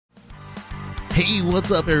Hey,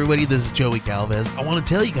 what's up, everybody? This is Joey Galvez. I want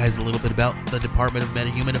to tell you guys a little bit about the Department of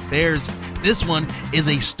Meta-Human Affairs. This one is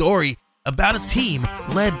a story about a team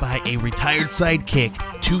led by a retired sidekick,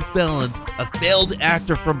 2 felons, a failed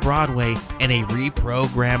actor from Broadway, and a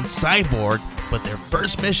reprogrammed cyborg. But their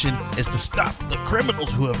first mission is to stop the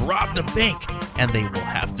criminals who have robbed a bank, and they will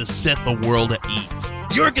have to set the world at ease.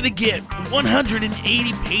 You're going to get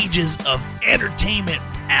 180 pages of entertainment,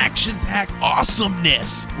 action-packed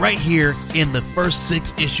awesomeness right here in the first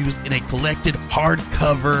 6 issues in a collected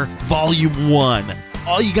hardcover volume 1.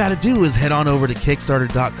 All you gotta do is head on over to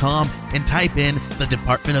Kickstarter.com and type in the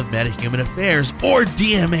Department of Meta-Human Affairs or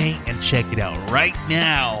DMA and check it out right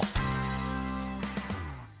now.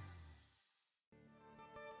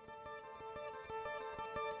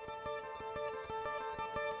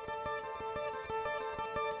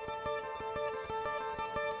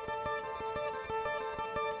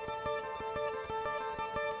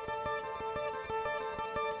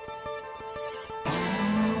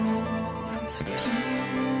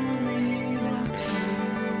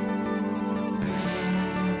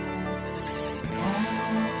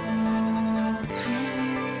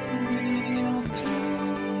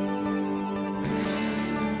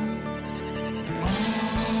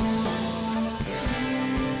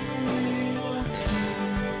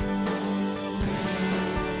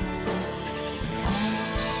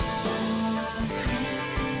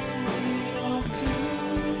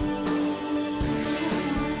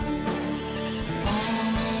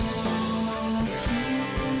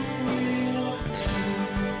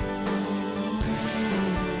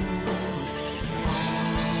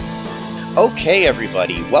 Okay,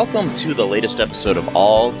 everybody, welcome to the latest episode of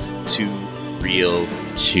All Too Real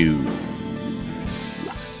 2.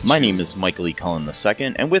 My name is Michael E. Cullen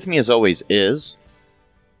II, and with me as always is...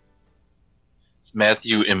 It's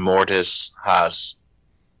Matthew Immortus Haas.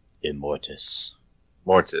 Immortus.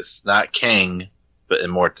 Mortis. Not Kang, but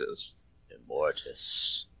Immortus.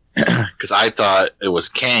 Immortus. Because I thought it was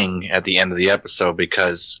Kang at the end of the episode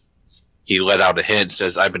because he let out a hint,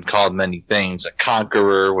 says, I've been called many things. A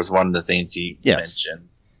conqueror was one of the things he mentioned.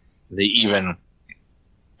 They even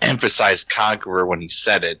emphasized conqueror when he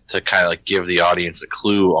said it to kind of like give the audience a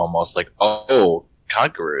clue, almost like, oh,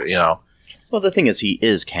 conqueror, you know. Well, the thing is, he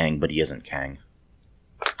is Kang, but he isn't Kang.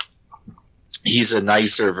 He's a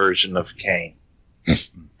nicer version of Kang.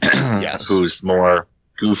 Yes. Who's more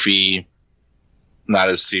goofy, not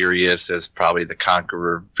as serious as probably the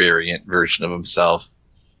conqueror variant version of himself.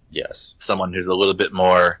 Yes. Someone who's a little bit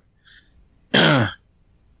more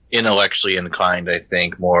intellectually inclined, I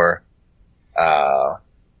think, more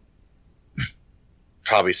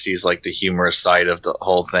probably sees like the humorous side of the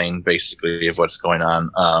whole thing, basically, of what's going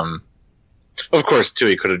on. Of course, too,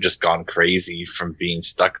 he could have just gone crazy from being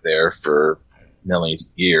stuck there for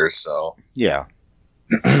millions of years, so. Yeah.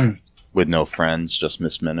 With no friends, just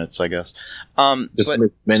missed minutes, I guess. Just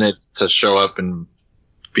missed minutes to show up and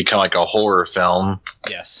become like a horror film.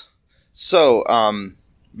 Yes. So,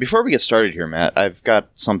 before we get started here, Matt, I've got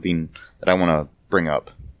something that I want to bring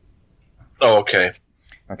up. Oh, okay.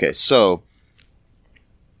 Okay, so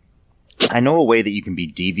I know a way that you can be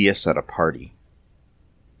devious at a party.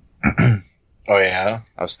 Oh, yeah?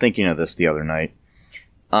 I was thinking of this the other night.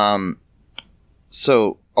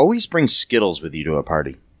 So, always bring Skittles with you to a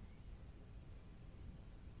party.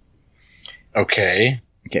 Okay.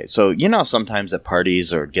 Okay, so you know sometimes at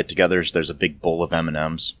parties or get-togethers there's a big bowl of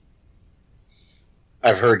M&Ms?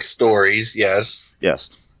 I've heard stories, yes.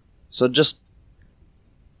 Yes. So just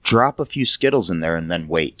drop a few Skittles in there and then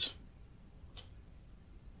wait.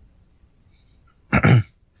 I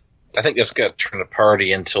think that's going to turn the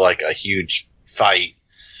party into like a huge fight.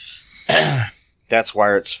 That's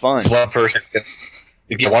why it's fun. So one person's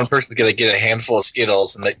going to get a handful of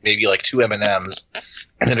Skittles and maybe like 2 M&Ms,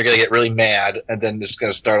 and then they're going to get really mad, and then it's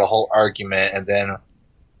going to start a whole argument, and then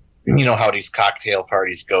you know how these cocktail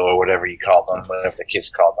parties go, or whatever you call them, whatever the kids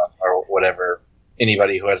call them, or whatever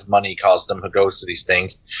anybody who has money calls them who goes to these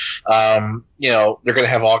things. You know, they're going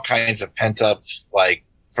to have all kinds of pent-up like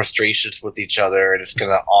frustrations with each other, and it's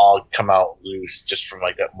going to all come out loose just from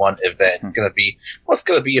like that one event. It's going to be what's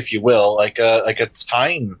going to be, if you will, like a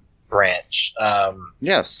time branch.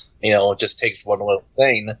 Yes. You know, it just takes one little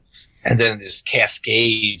thing, and then it just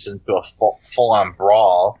cascades into a full-on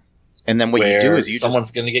brawl. And then what you do is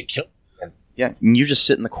someone's going to get killed. Yeah, and you just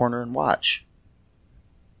sit in the corner and watch.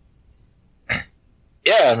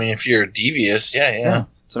 Yeah, I mean, if you're devious, yeah.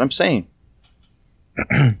 That's what I'm saying.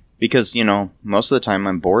 Because, you know, most of the time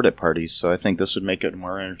I'm bored at parties, so I think this would make it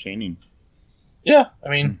more entertaining. Yeah, I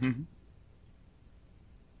mean... Mm-hmm.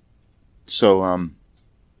 So,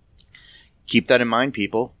 keep that in mind,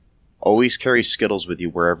 people. Always carry Skittles with you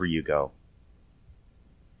wherever you go.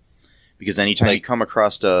 Because anytime you come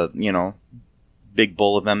across a, big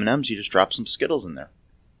bowl of M&Ms, you just drop some Skittles in there.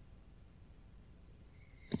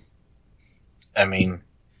 I mean,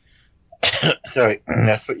 so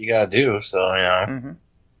that's what you gotta do, so, Mm-hmm.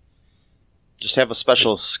 Just have a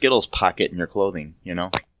special Skittles pocket in your clothing, Yeah.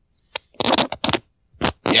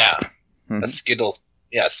 Mm-hmm. A Skittles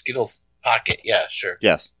pocket, yeah, sure.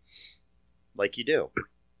 Yes. Like you do.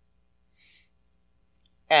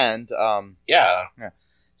 And, yeah.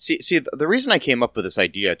 See, the reason I came up with this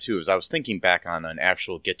idea, too, is I was thinking back on an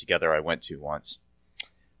actual get-together I went to once.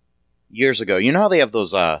 Years ago. You know how they have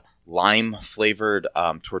those, lime-flavored,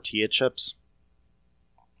 tortilla chips?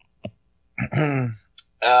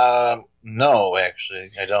 No,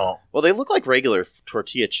 actually, I don't. Well, they look like regular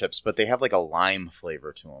tortilla chips, but they have, like, a lime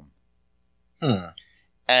flavor to them.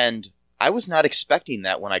 And I was not expecting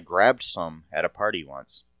that when I grabbed some at a party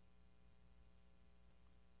once.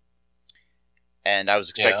 And I was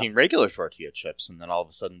expecting regular tortilla chips, and then all of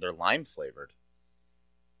a sudden they're lime flavored.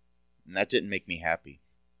 And that didn't make me happy.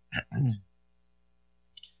 I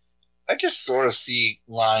just sort of see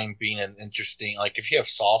lime being an interesting, like if you have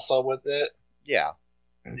salsa with it. Yeah.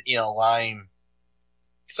 Lime.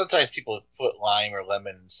 Sometimes people put lime or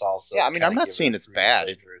lemon in salsa. Yeah, I mean, I'm not saying it's bad.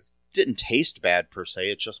 Flavors. It didn't taste bad per se.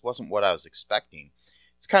 It just wasn't what I was expecting.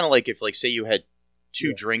 It's kind of like if, say you had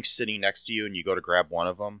two drinks sitting next to you and you go to grab one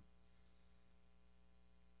of them.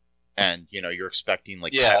 And, you're expecting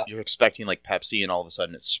Pepsi, and all of a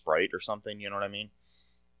sudden it's Sprite or something, you know what I mean?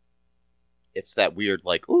 It's that weird,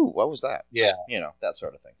 ooh, what was that? Yeah. That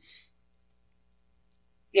sort of thing.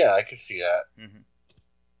 Yeah, I can see that. Mm-hmm.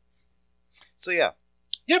 So, yeah.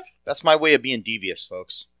 Yep. That's my way of being devious,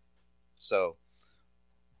 folks. So,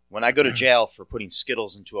 when I go to jail for putting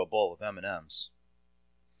Skittles into a bowl of M&Ms,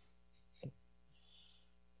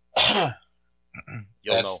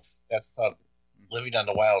 you'll know. That's called living on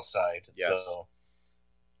the wild side. Yes. So.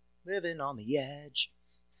 Living on the edge.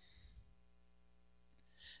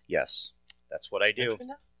 Yes, that's what I do.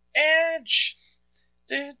 Edge.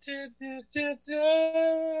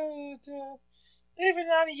 Living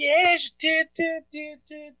on the edge.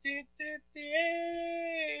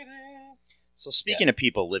 So speaking of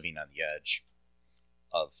people living on the edge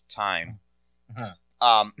of time,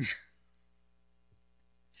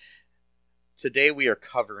 today we are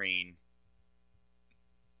covering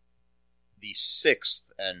the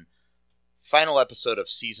 6th and final episode of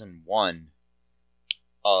Season 1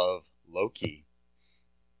 of Loki,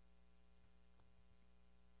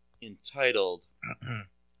 entitled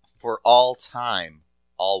For All Time,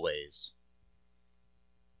 Always.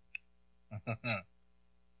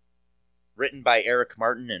 Written by Eric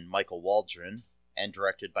Martin and Michael Waldron, and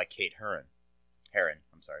directed by Kate Herron.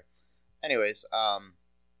 Anyways,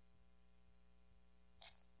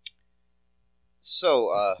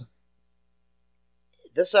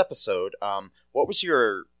 this episode, what was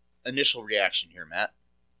your initial reaction here, Matt?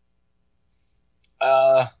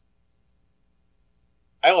 I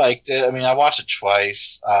liked it. I mean, I watched it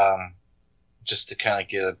twice, just to kind of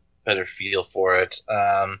get a better feel for it.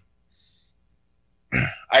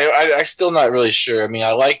 I still not really sure. I mean,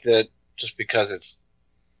 I liked it just because it's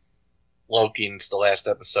Loki and it's the last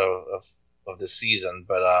episode of the season,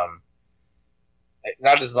 but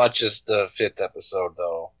not as much as the 5th episode,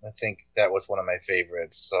 though. I think that was one of my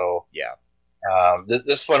favorites. So yeah,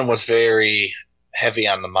 this one was very heavy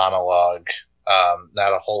on the monologue.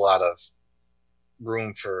 Not a whole lot of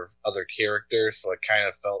room for other characters, so it kind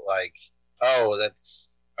of felt like, oh,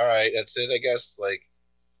 that's all right. That's it, I guess.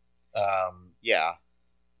 Yeah.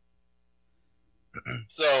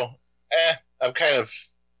 So, I'm kind of,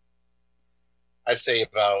 I'd say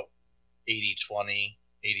about 80-20,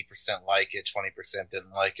 80% like it, 20%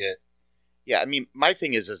 didn't like it. Yeah, I mean, my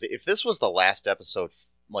thing is if this was the last episode,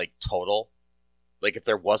 total, if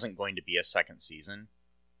there wasn't going to be a second season,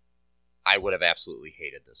 I would have absolutely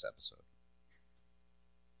hated this episode.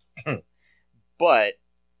 But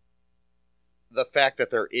the fact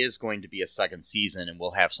that there is going to be a second season and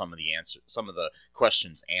we'll have some of the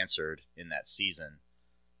questions answered in that season,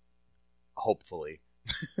 hopefully,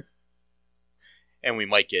 and we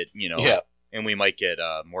might get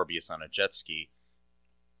Morbius on a jet ski.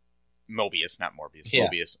 Mobius, not Morbius. Yeah.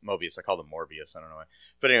 Mobius. I called him Morbius. I don't know why.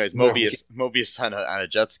 But anyways, Mobius on a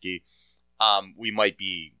jet ski. We might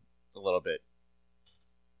be a little bit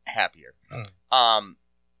happier. Or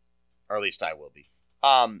at least I will be.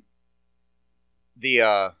 I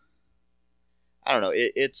don't know.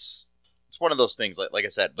 It's one of those things. Like I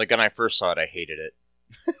said, when I first saw it, I hated it.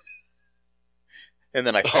 And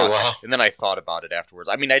then I thought about it afterwards.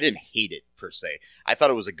 I mean, I didn't hate it per se. I thought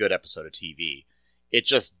it was a good episode of TV. It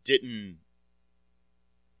just didn't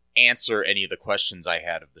answer any of the questions I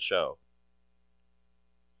had of the show,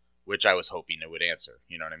 which I was hoping it would answer.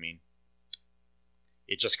 You know what I mean?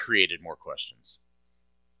 It just created more questions.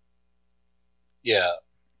 Yeah.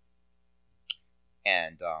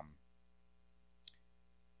 And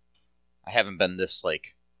I haven't been this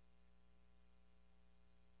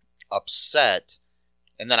upset,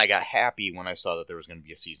 and then I got happy when I saw that there was going to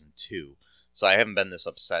be a season 2. So I haven't been this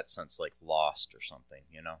upset since Lost or something,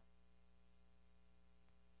 you know?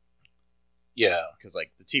 Yeah. Because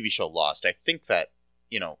the TV show Lost, I think that,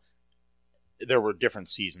 you know, there were different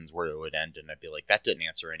seasons where it would end, and I'd be like, that didn't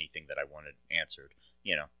answer anything that I wanted answered,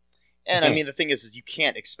 you know? And I mean, the thing is you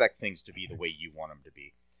can't expect things to be the way you want them to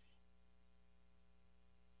be.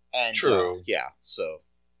 And, True. Yeah, so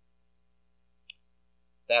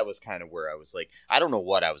that was kind of where I was I don't know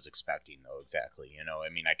what I was expecting, though, exactly, you know? I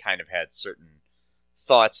mean, I kind of had certain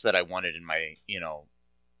thoughts that I wanted in my,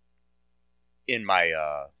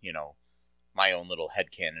 my own little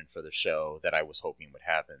headcanon for the show that I was hoping would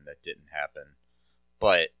happen that didn't happen.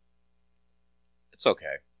 But it's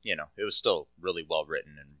okay. You know, it was still really well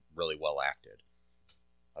written and really well acted.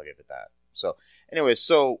 I'll give it that. So, anyway,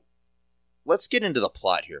 let's get into the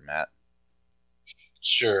plot here, Matt.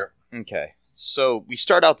 Sure. Okay. So, we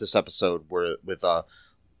start out this episode with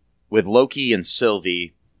Loki and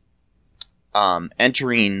Sylvie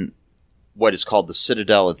entering what is called the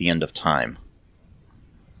Citadel at the end of time.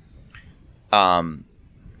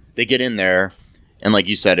 They get in there, and like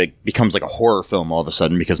you said, it becomes like a horror film all of a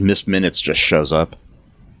sudden because Miss Minutes just shows up.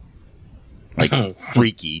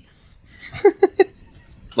 Freaky.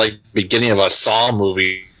 Beginning of a Saw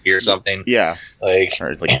movie or something. Yeah.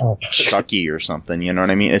 Or Chucky or something, you know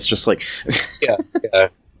what I mean? It's just yeah.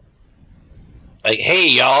 Hey,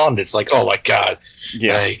 y'all, and it's oh my god.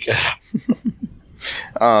 Yeah.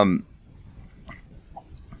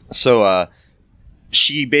 So,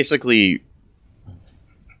 she basically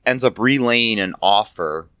ends up relaying an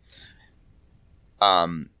offer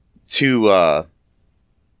to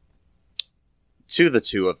the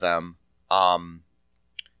two of them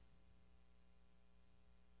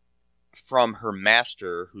from her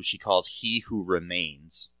master, who she calls He Who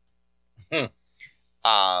Remains, to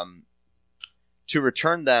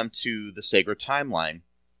return them to the sacred timeline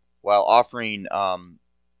while offering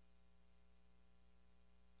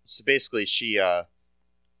so basically she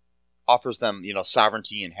offers them,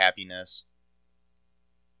 sovereignty and happiness.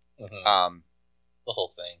 The whole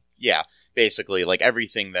thing. Yeah, basically,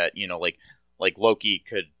 everything that, like Loki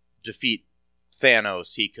could defeat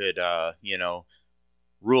Thanos, he could,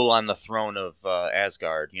 rule on the throne of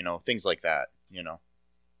Asgard, things like that,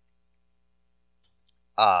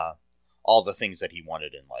 all the things that he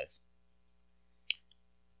wanted in life.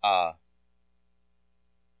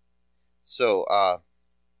 So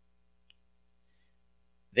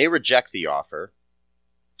they reject the offer,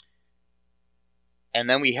 and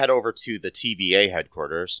then we head over to the TVA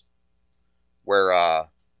headquarters, where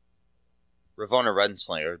Ravonna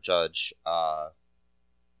Renslayer, Judge,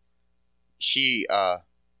 she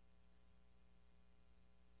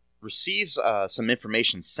receives some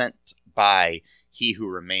information sent by He Who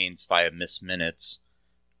Remains via Miss Minutes,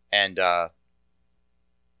 and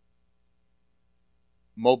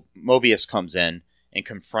Mobius comes in and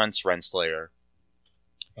confronts Renslayer,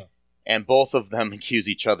 and both of them accuse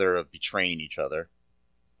each other of betraying each other.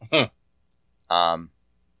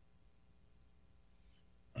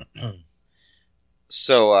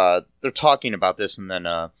 So they're talking about this, and then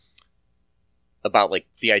about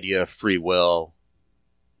the idea of free will,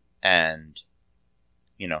 and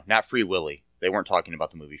not Free Willy. They weren't talking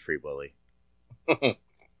about the movie Free Willy.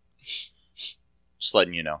 Just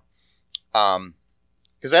letting you know,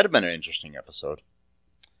 because that'd have been an interesting episode.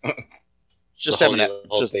 Just having an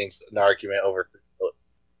argument over,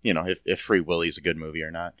 if Free Willy's a good movie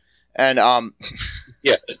or not, and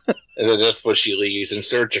yeah, and then that's what she leaves in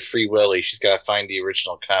search of Free Willy. She's got to find the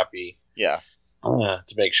original copy, yeah,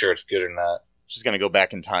 to make sure it's good or not. She's gonna go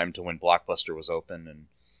back in time to when Blockbuster was open and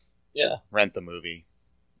rent the movie,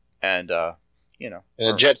 and and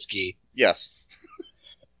a jet ski. Yes,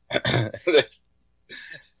 it's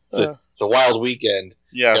a wild weekend.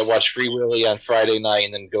 Yes. You gotta watch Free Willy on Friday night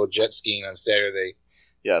and then go jet skiing on Saturday.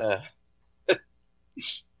 Yes.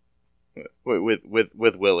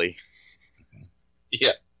 With Willie.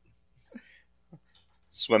 Yeah.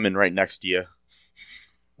 Swimming right next to you.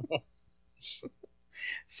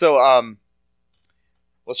 So,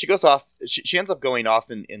 well, she goes off. She ends up going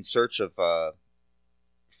off in search of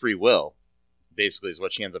free will, basically is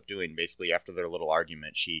what she ends up doing. Basically, after their little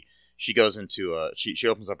argument, she goes into she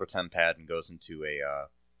opens up her TemPad and goes into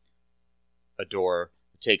a door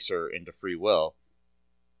that takes her into free will.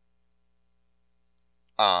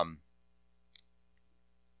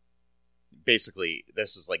 Basically,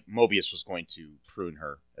 this is like Mobius was going to prune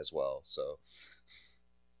her as well. So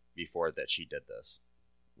before that, she did this,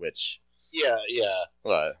 which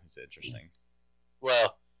well, it's interesting.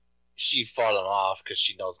 Well, she fought him off because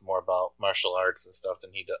she knows more about martial arts and stuff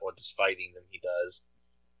than he does, or just fighting than he does.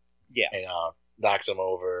 Yeah, and knocks him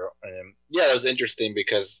over. And yeah, it was interesting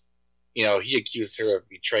because he accused her of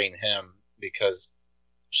betraying him because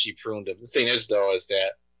she pruned him. The thing is, though, is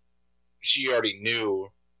that she already knew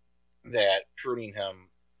that pruning him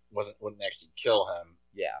wouldn't actually kill him.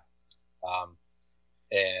 Yeah.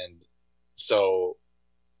 And so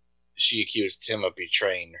she accused him of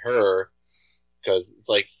betraying her because it's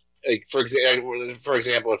like for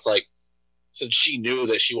example, it's like since she knew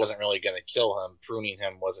that she wasn't really going to kill him, pruning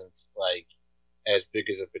him wasn't like as big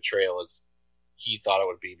as a betrayal as he thought it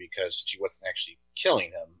would be because she wasn't actually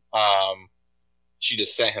killing him. She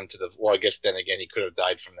just sent him to I guess then again he could have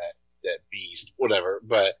died from that beast, whatever.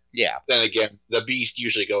 But yeah, then again, the beast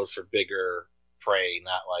usually goes for bigger prey,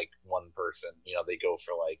 not like one person. They go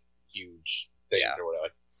for like huge things or whatever,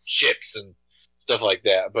 like ships and stuff like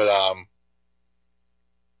that. But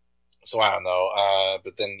so I don't know.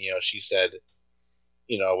 But then she said,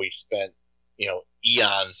 we spent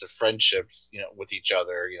eons of friendships with each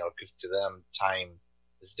other, because to them time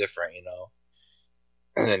is different,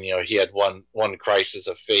 And then he had one crisis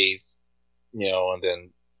of faith, and then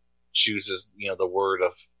chooses the word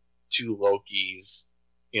of two Lokis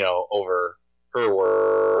over her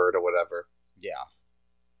word or whatever. Yeah,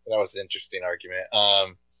 that was an interesting argument.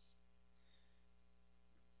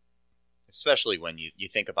 Especially when you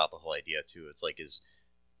think about the whole idea too. It's like, is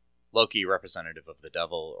Loki representative of the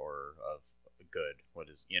devil or of good? What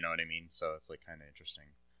is, you know what I mean? So it's like kind of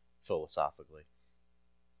interesting philosophically.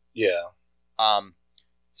 Yeah.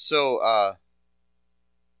 So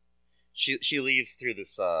she leaves through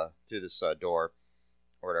this door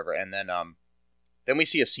or whatever, and then we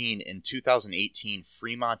see a scene in 2018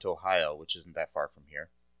 Fremont, Ohio, which isn't that far from here.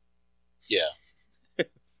 Yeah.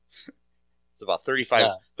 It's about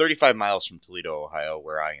 35 miles from Toledo, Ohio,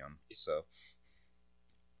 where I am. So,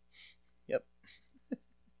 yep.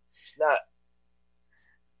 It's not.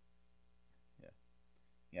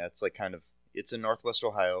 Yeah, it's like it's a Northwest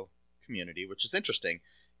Ohio community, which is interesting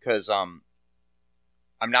because I'm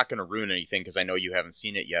not going to ruin anything because I know you haven't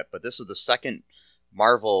seen it yet, but this is the second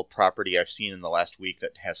Marvel property I've seen in the last week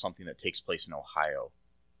that has something that takes place in Ohio.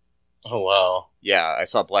 Oh, wow. Yeah, I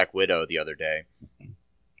saw Black Widow the other day.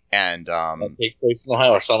 And it takes place in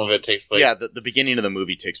Ohio, or some of it takes place. Yeah, the beginning of the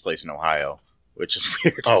movie takes place in Ohio, which is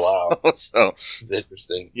weird. Oh, wow. So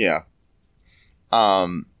interesting. Yeah.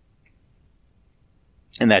 And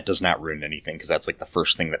that does not ruin anything because that's like the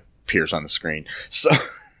first thing that appears on the screen. So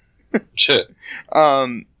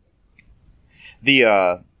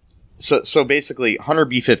So basically Hunter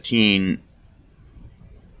B-15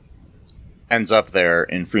 ends up there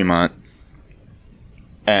in Fremont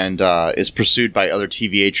and is pursued by other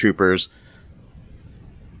TVA troopers.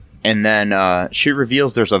 And then she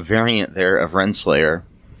reveals there's a variant there of Renslayer,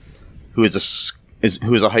 who is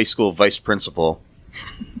a high school vice principal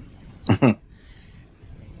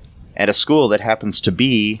at a school that happens to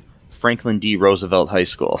be Franklin D. Roosevelt High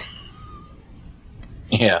School.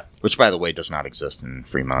 Yeah. Which, by the way, does not exist in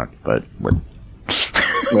Fremont, but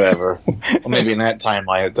whatever. Well, maybe in that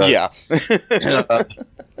timeline it does. Yeah.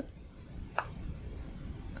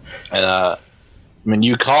 And I mean,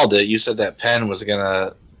 you called it. You said that pen was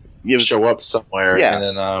gonna show up somewhere. Yeah.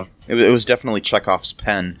 And then it was definitely Chekhov's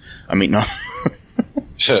pen. I mean, no.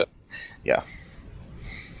 Yeah.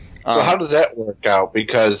 So how does that work out?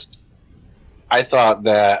 Because I thought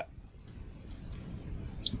that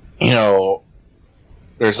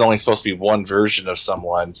there's only supposed to be one version of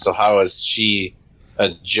someone. So how is she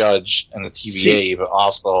a judge and a TVA, but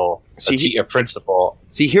also a principal?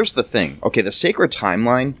 See, here's the thing. Okay, the Sacred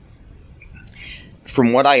Timeline,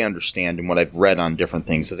 from what I understand and what I've read on different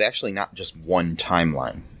things, is actually not just one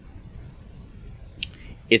timeline.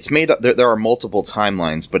 It's made up. There are multiple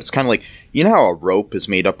timelines, but it's kind of like, you know how a rope is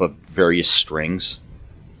made up of various strings?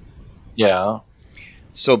 Yeah.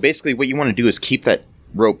 So basically what you want to do is keep that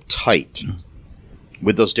rope tight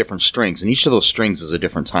with those different strings, and each of those strings is a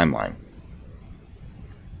different timeline.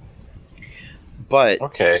 But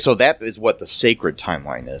okay. So that is what the Sacred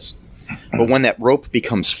Timeline is. But when that rope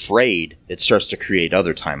becomes frayed, it starts to create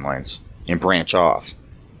other timelines and branch off.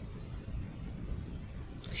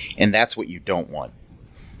 And that's what you don't want.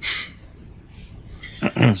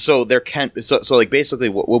 So there can so like basically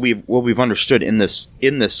what we've understood in this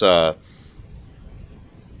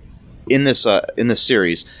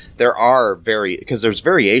series, there are because there's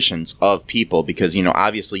variations of people, because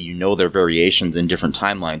obviously there are variations in different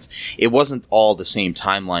timelines. It wasn't all the same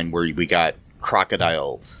timeline where we got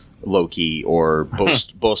Crocodile Loki or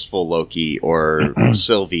Boastful Loki or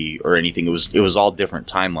Sylvie or anything. It was all different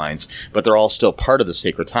timelines, but they're all still part of the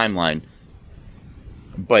sacred timeline.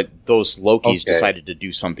 But those Lokis decided to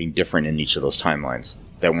do something different in each of those timelines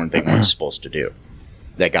that they weren't supposed to do.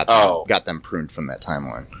 That got them pruned from that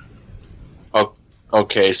timeline. Oh,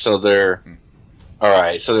 okay. So all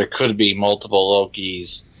right. So there could be multiple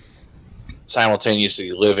Lokis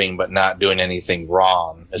simultaneously living, but not doing anything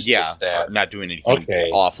wrong. It's just that, not doing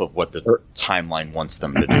anything off of what the timeline wants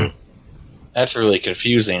them to do. That's really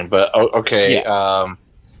confusing. But okay. Yeah.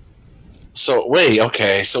 So wait.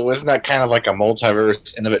 Okay. So isn't that kind of like a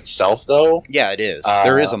multiverse in of itself, though? Yeah, it is.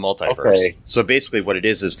 There is a multiverse. Okay. So basically, what it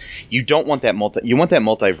is you don't want that you want that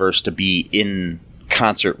multiverse to be in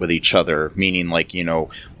concert with each other, meaning like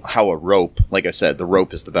how a rope, like I said, the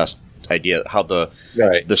rope is the best idea, how the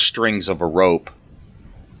strings of a rope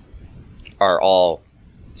are all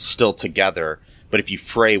still together, but if you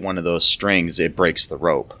fray one of those strings, it breaks the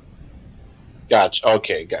rope. Gotcha.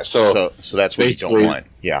 Okay, gotcha. So that's what you don't want.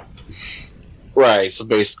 Yeah. Right. So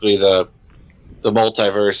basically, the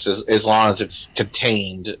multiverse is, as long as it's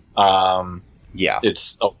contained,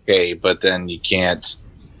 it's okay. But then you can't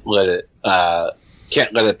let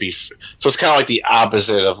it be. So it's kind of like the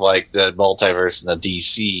opposite of like the multiverse in the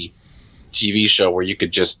DC TV show, where you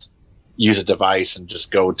could just use a device and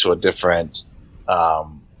just go to a different,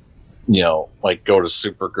 like go to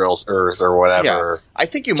Supergirl's Earth or whatever. Yeah. I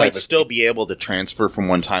think you might still be able to transfer from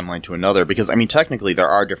one timeline to another, because technically there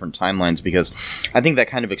are different timelines, because I think that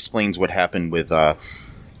kind of explains what happened with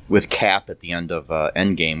Cap at the end of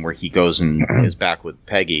Endgame, where he goes and is back with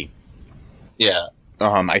Peggy. Yeah.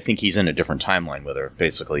 I think he's in a different timeline with her,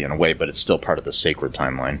 basically, in a way, but it's still part of the sacred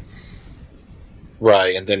timeline.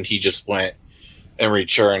 Right, and then he just went and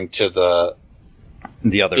returned to the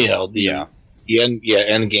other,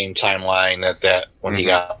 Endgame timeline that when he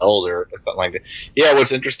got older, something like that. Yeah,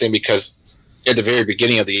 what's interesting, because at the very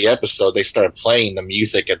beginning of the episode, they started playing the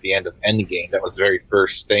music at the end of Endgame. That was the very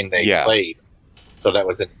first thing they played. So that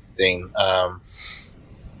was interesting.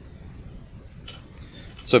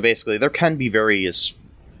 So basically, there can be various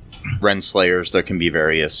Renslayers, there can be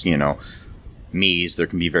various, me's, there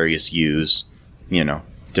can be various you's,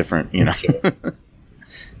 different,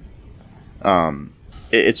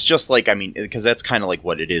 it's just like, because that's kind of like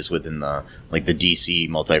what it is within the DC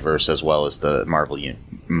multiverse as well as the Marvel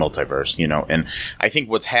multiverse, and I think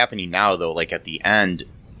what's happening now, though, like at the end,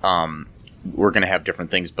 we're going to have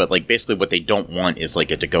different things, but like basically what they don't want is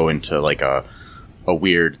like it to go into like a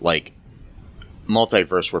weird like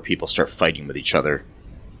multiverse where people start fighting with each other.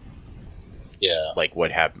 Yeah. Like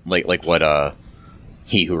what happened, like what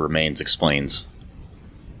He Who Remains explains,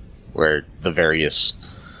 where the various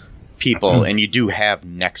people, and you do have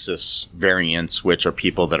Nexus variants, which are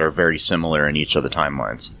people that are very similar in each of the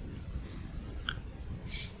timelines.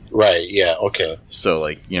 Right, yeah, okay. So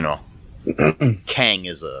like, Kang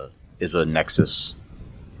is a Nexus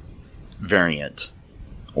variant,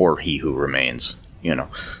 or He Who Remains,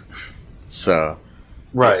 So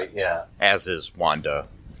right, yeah. As is Wanda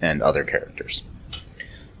and other characters.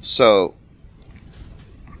 So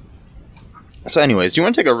anyways, do you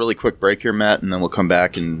want to take a really quick break here, Matt, and then we'll come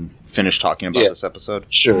back and finish talking about this episode?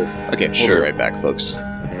 Sure. Okay, we'll be right back, folks.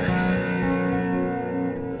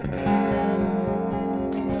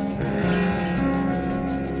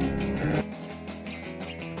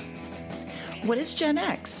 What is Gen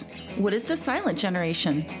X? What is the silent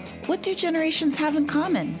generation? What do generations have in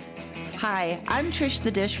common? Hi, I'm Trish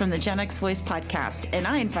the Dish from the Gen X Voice podcast, and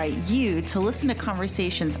I invite you to listen to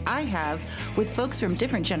conversations I have with folks from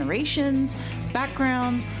different generations,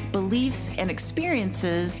 backgrounds, beliefs, and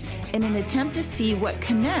experiences in an attempt to see what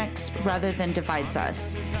connects rather than divides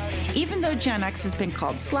us. Even though Gen X has been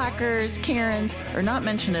called slackers, Karens, or not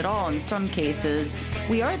mentioned at all in some cases,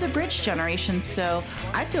 we are the bridge generation, so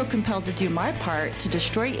I feel compelled to do my part to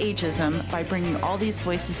destroy ageism by bringing all these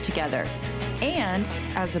voices together. And,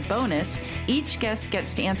 as a bonus, each guest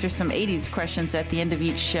gets to answer some 80s questions at the end of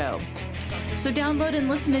each show. So download and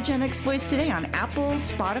listen to Gen X Voice today on Apple,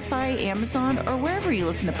 Spotify, Amazon, or wherever you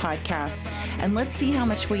listen to podcasts. And let's see how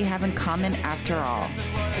much we have in common after all.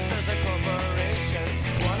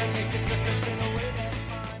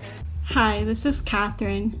 Hi, this is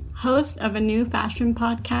Catherine, host of a new fashion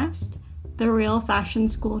podcast, The Real Fashion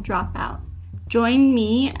School Dropout. Join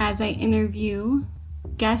me as I interview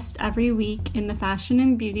guest every week in the fashion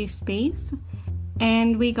and beauty space.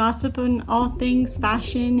 And we gossip on all things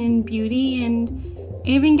fashion and beauty and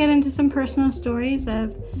even get into some personal stories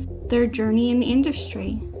of their journey in the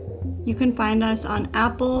industry. You can find us on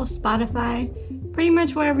Apple, Spotify, pretty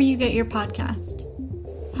much wherever you get your podcast.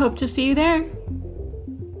 Hope to see you there.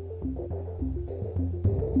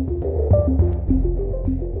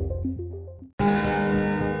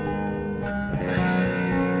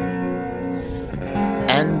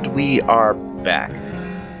 And we are back.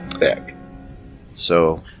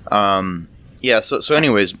 So, So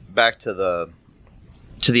anyways, back to the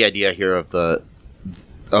idea here of the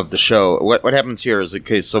show. What happens here is,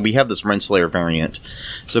 okay, so we have this Renslayer variant.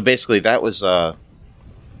 So basically, that was and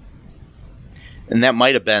that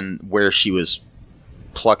might have been where she was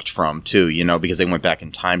plucked from too. Because they went back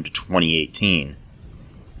in time to 2018,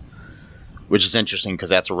 which is interesting because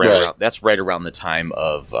that's right around the time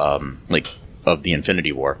of of the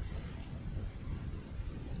Infinity War.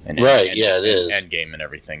 And it is Endgame and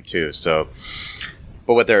everything too. So,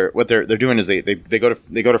 but what they're doing is they go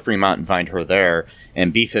to Fremont and find her there,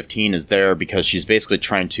 and B-15 is there because she's basically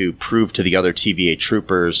trying to prove to the other TVA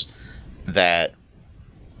troopers that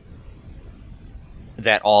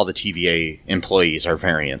all the TVA employees are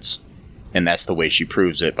variants, and that's the way she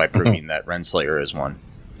proves it, by proving that Renslayer is one.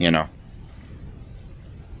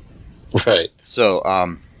 Right.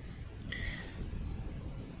 So,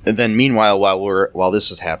 and then meanwhile, while this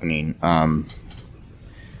is happening,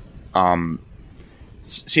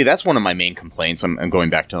 see, that's one of my main complaints. I'm going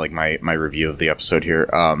back to my review of the episode here.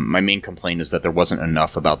 My main complaint is that there wasn't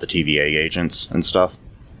enough about the TVA agents and stuff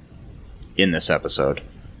in this episode,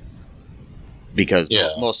 because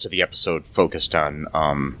most of the episode focused on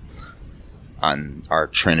our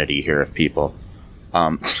trinity here of people,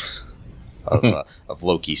 of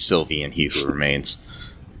Loki, Sylvie, and He Who Remains.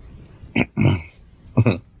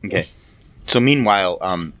 Okay, so meanwhile,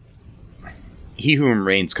 He Who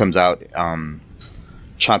Remains comes out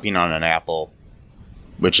chomping on an apple,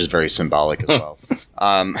 which is very symbolic as well.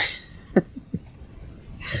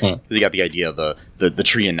 You got the idea of the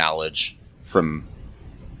tree of knowledge from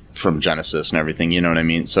Genesis and everything, you know what I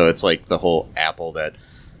mean? So it's like the whole apple that,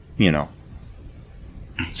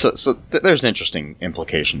 So there's interesting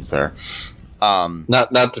implications there.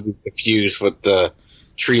 Not to be confused with the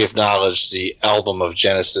Tree of Knowledge, the album of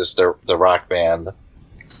Genesis, the rock band.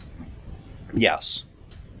 Yes.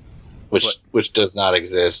 Which does not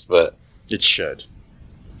exist, but it should.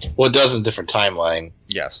 Well, it does in a different timeline.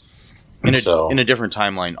 Yes. In a different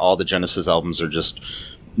timeline, all the Genesis albums are just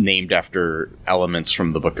named after elements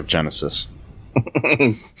from the Book of Genesis.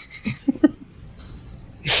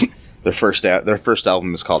 Their first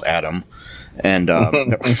album is called Adam, and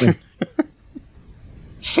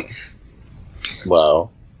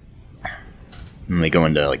wow. And they go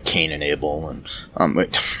into like Cain and Abel, and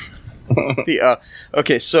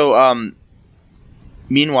okay. So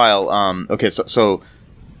meanwhile, so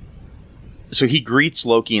he greets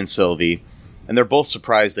Loki and Sylvie, and they're both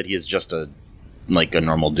surprised that he is just a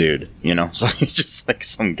normal dude, So he's just like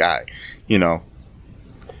some guy,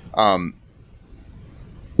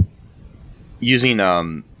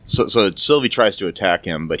 using so Sylvie tries to attack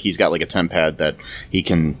him, but he's got like a tempad that he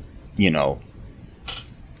can,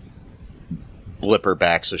 blip her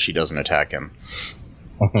back so she doesn't attack him.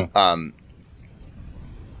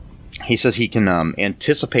 He says he can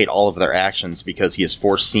anticipate all of their actions because he has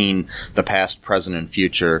foreseen the past, present, and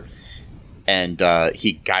future, and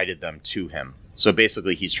he guided them to him. So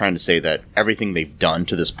basically, he's trying to say that everything they've done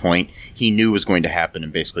to this point, he knew was going to happen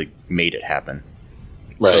and basically made it happen.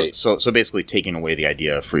 Right. So basically taking away the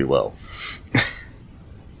idea of free will.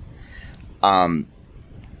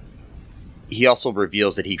 He also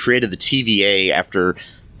reveals that he created the TVA after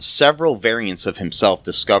several variants of himself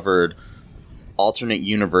discovered alternate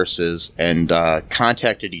universes and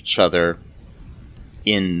contacted each other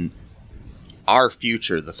in our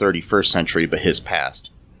future, the 31st century, but his past.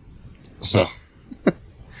 So,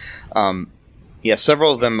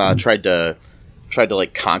 several of them tried to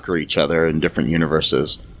conquer each other in different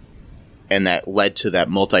universes, and that led to that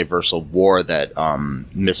multiversal war that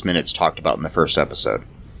Miss Minutes talked about in the first episode.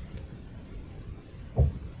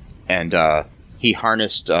 And he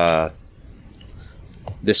harnessed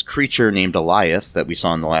this creature named Eliath that we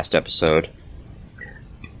saw in the last episode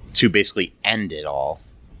to basically end it all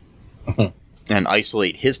and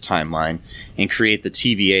isolate his timeline and create the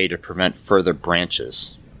TVA to prevent further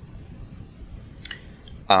branches.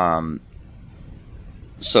 So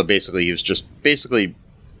basically, he was just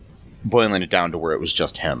boiling it down to where it was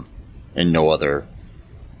just him and no other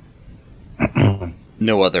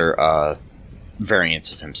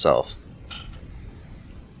variants of himself.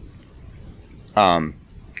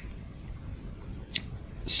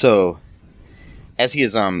 So, as he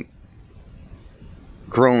has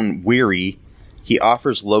grown weary, he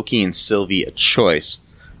offers Loki and Sylvie a choice.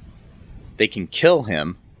 They can kill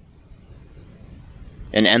him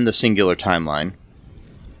and end the singular timeline,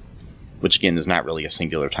 which again is not really a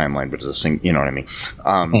singular timeline, but is you know what I mean,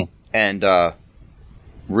 and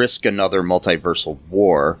risk another multiversal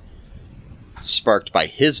war sparked by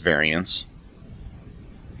his variants,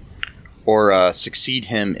 or succeed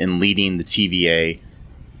him in leading the TVA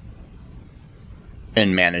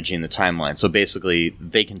and managing the timeline. So basically,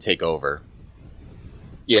 they can take over.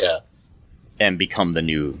 Yeah. And become the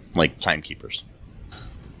new, like, timekeepers.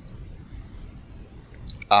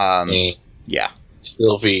 Yeah.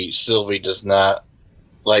 Sylvie does not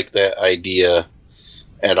like that idea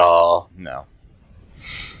at all. No.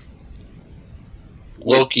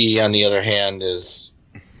 Loki, on the other hand, is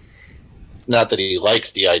not that he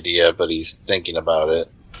likes the idea, but he's thinking about it.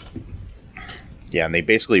 Yeah, and they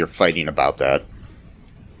basically are fighting about that.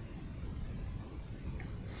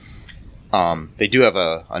 They do have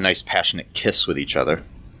a nice passionate kiss with each other.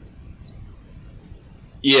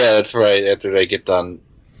 Yeah, that's right. After they get done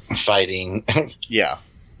fighting. Yeah.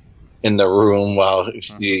 In the room while,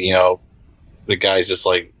 you know, the guy's just,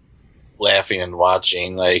 like, laughing and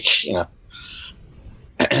watching, like, you know.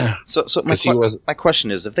 So my question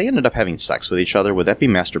is, if they ended up having sex with each other, would that be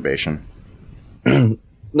masturbation?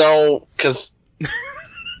 No, because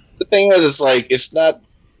the thing is, it's like, it's not...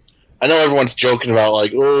 I know everyone's joking about,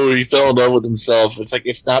 like, oh, he fell in love with himself. It's like,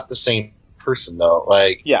 it's not the same person, though.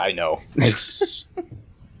 Like, yeah, I know. It's...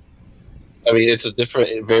 I mean, it's a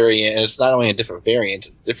different variant, and it's not only a different variant, it's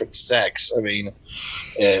a different sex. I mean...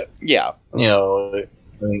 yeah. You know,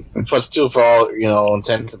 but still, for all, you know,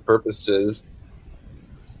 intents and purposes,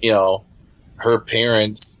 you know, her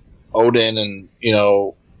parents, Odin and, you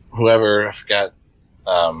know, whoever, I forgot...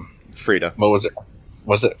 Frida. What was it?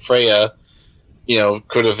 Was it Freya? You know,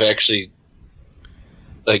 could have actually,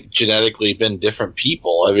 like, genetically been different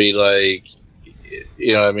people. I mean, like,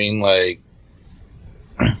 you know what I mean? Like,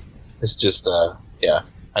 it's just, yeah.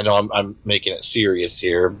 I know I'm making it serious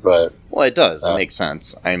here, but... Well, it does. It makes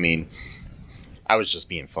sense. I mean, I was just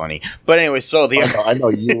being funny. But anyway, so the... I know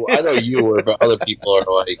you were, but other people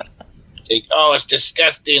are like, oh, it's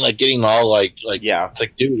disgusting, like, getting all, like, yeah. It's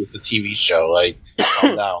like, dude, it's a TV show, like,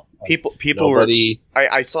 calm down. People Nobody... were...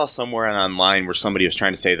 I saw somewhere online where somebody was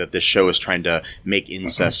trying to say that this show is trying to make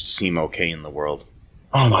incest seem okay in the world.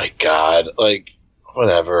 Oh my god. Like,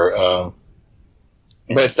 whatever.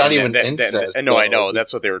 But it's not even incest. No, I know.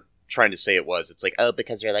 That's what they were trying to say it was. It's like, oh,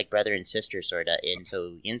 because they're like brother and sister, sort of, and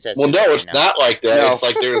so incest... Well, no, it's not like that. No. It's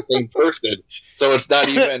like they're the same person. So it's not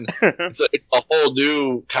even... it's a whole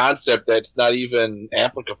new concept that's not even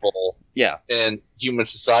applicable in human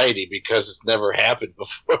society because it's never happened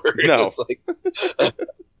before. No. It's like...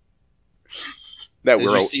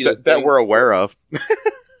 that we're aware of.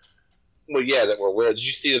 Well, yeah, that we're aware. Did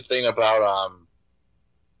you see the thing about,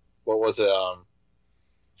 what was it,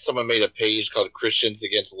 someone made a page called Christians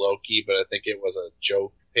Against Loki, but I think it was a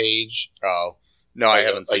joke page. Oh. No, I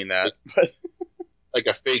haven't seen that. Like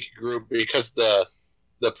a fake group, because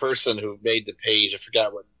the person who made the page, I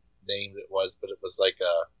forgot what name it was, but it was like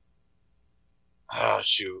I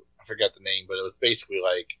forgot the name, but it was basically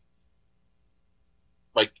like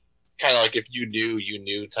kind of like if you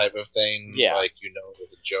knew type of thing. Yeah. Like, you know, it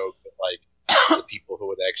was a joke, but like the people who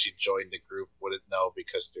would actually join the group wouldn't know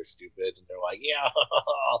because they're stupid and they're like, yeah.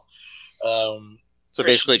 So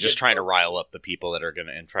basically just trying to rile up the people that are going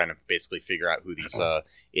to, and trying to basically figure out who these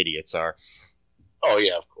idiots are. Oh,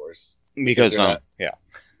 yeah, of course. Because, You're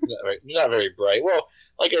not very bright. Well,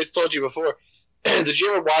 like I told you before, did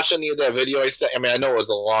you ever watch any of that video I sent? I mean, I know it was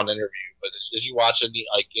a long interview, but did you watch any,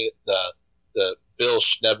 like, the Bill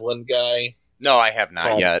Schneblin guy? No, I have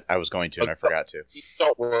not yet. I was going to, and I forgot to.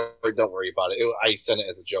 Don't worry about it. I sent it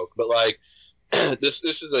as a joke. But, like, this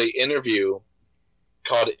is an interview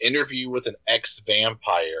called Interview with an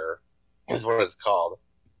Ex-Vampire, is what it's called.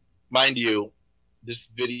 Mind you,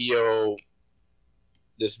 this video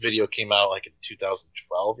came out, like, in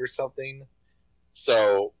 2012 or something.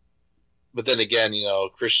 So, but then again, you know,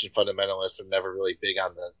 Christian fundamentalists are never really big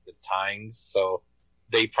on the times, so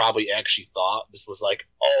they probably actually thought this was like,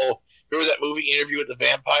 oh, remember that movie Interview with the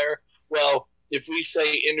Vampire? Well, if we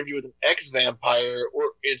say Interview with an Ex-Vampire,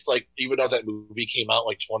 or it's like, even though that movie came out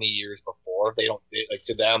like 20 years before, like,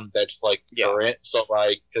 to them, that's like current. So,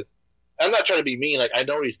 like, 'cause I'm not trying to be mean. Like, I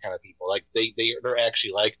know these kind of people. Like, they're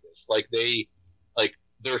actually like this. Like,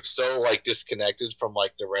 they're so, like, disconnected from,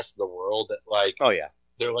 like, the rest of the world that, like, oh yeah,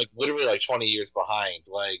 they're like literally like 20 years behind,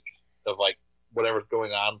 like, of like whatever's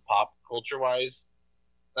going on pop culture wise.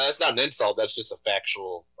 That's not an insult. That's just a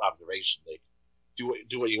factual observation. Like, do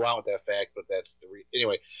what you want with that fact, but that's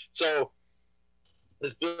anyway. So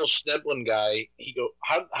this Bill Schneblin guy,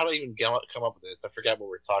 how did I even come up with this? I forgot what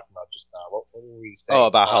we were talking about just now. What were we saying? Oh,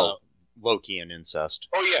 about how Loki and incest.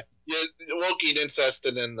 Oh yeah, Loki and incest,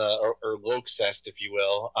 and then or Lokecest, if you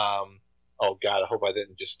will. Oh God, I hope I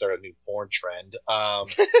didn't just start a new porn trend.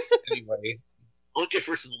 Anyway, looking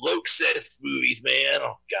for some Lokecest movies, man.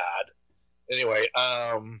 Oh God. Anyway,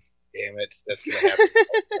 damn it, that's gonna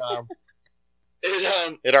happen.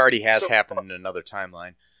 It already has happened in another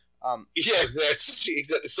timeline. Yeah, that's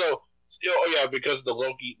exactly. So, oh yeah, because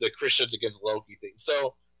the Christians against Loki thing.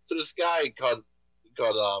 So this guy called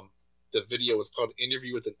the video was called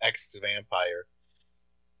 "Interview with an Ex-Vampire."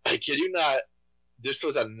 I kid you not. This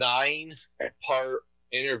was a 9-part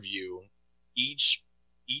interview. Each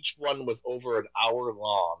one was over an hour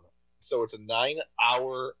long. So it's a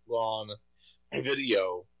 9-hour long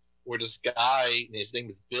video where this guy, his name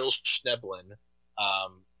is Bill Schneblin.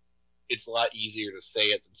 It's a lot easier to say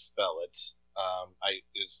it than spell it.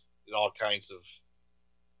 It's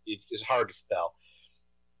hard to spell.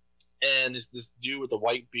 And it's this dude with a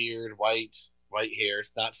white beard, white hair.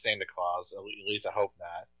 It's not Santa Claus, at least I hope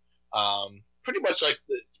not. Pretty much like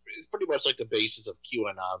the basis of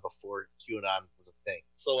QAnon before QAnon was a thing.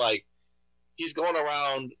 So like, he's going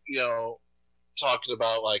around, talking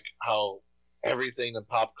about like how everything in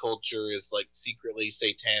pop culture is like secretly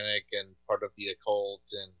satanic and part of the occult,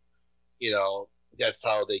 and that's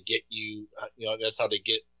how they get you. That's how they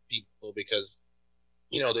get people, because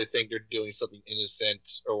they think they're doing something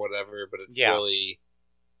innocent or whatever, but it's really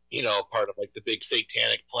part of like the big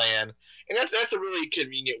satanic plan. And that's a really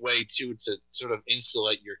convenient way too to sort of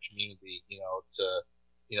insulate your community,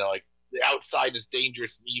 like the outside is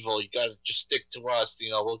dangerous and evil. You got to just stick to us,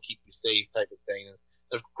 we'll keep you safe type of thing. And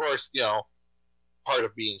of course, part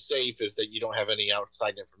of being safe is that you don't have any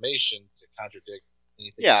outside information to contradict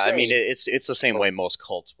anything. Yeah, I mean, it's the same way most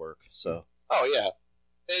cults work. So. Oh yeah,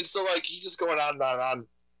 and so like he's just going on and on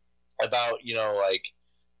about like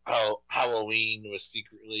how Halloween was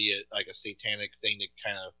secretly a satanic thing to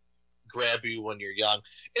kind of grab you when you're young.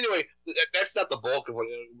 Anyway, that's not the bulk of what.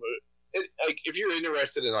 Like if you're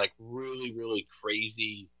interested in like really really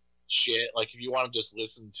crazy shit, like if you want to just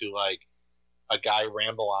listen to like a guy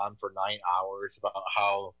ramble on for 9 hours about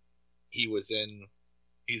how he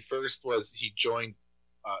joined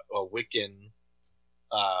a Wiccan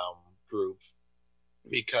group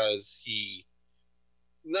because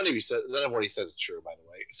none of what he says is true, by the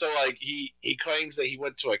way. So like he claims that he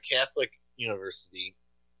went to a Catholic university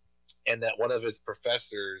and that one of his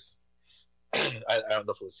professors, I don't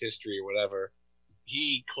know if it was history or whatever,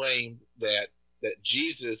 he claimed that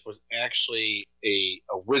Jesus was actually a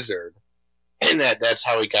wizard, and that's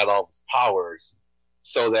how he got all his powers.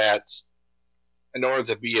 So that in order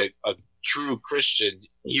to be a true Christian,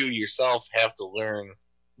 you yourself have to learn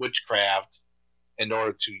witchcraft in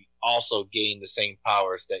order to also gain the same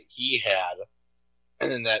powers that he had.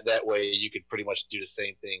 And then that way you could pretty much do the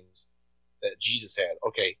same things that Jesus had.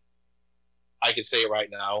 Okay, I can say it right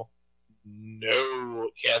now.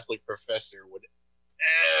 No Catholic professor would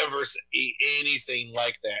ever say anything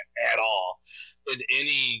like that at all in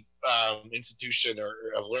any institution or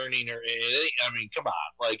of learning or any, I mean, come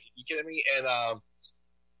on, like, you kidding me? And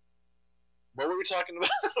what were we talking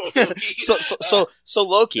about? so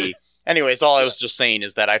Loki. Anyways, all I was just saying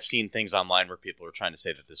is that I've seen things online where people are trying to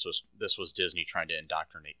say that this was Disney trying to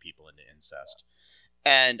indoctrinate people into incest,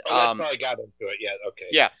 and that's how I got into it. Yeah, okay.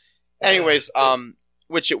 Yeah. Anyways,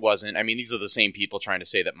 which it wasn't. I mean, these are the same people trying to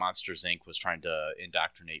say that Monsters Inc. was trying to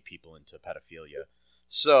indoctrinate people into pedophilia.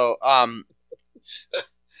 So, oh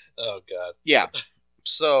God. Yeah.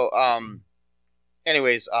 So,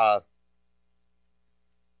 anyways,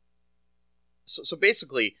 so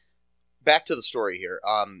basically, back to the story here.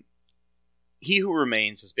 He Who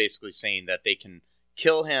Remains is basically saying that they can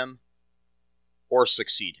kill him or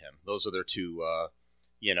succeed him. Those are their two,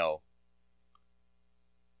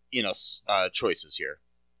 choices here.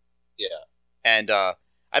 Yeah. And I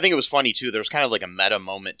think it was funny too. There was kind of like a meta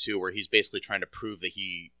moment too, where he's basically trying to prove that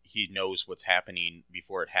he knows what's happening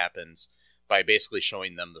before it happens by basically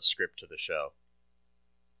showing them the script to the show.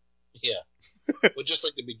 Yeah. Well, just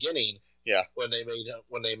like the beginning. Yeah. When they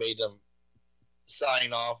made him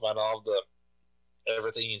sign off on all the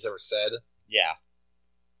everything he's ever said. Yeah.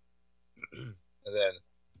 And then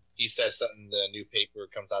he says something, the new paper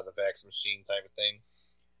comes out of the fax machine type of thing.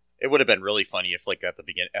 It would have been really funny if, like, at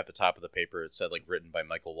the top of the paper, it said, like, written by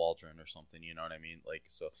Michael Waldron or something. You know what I mean? Like,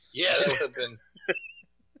 so. Yeah, that would have been.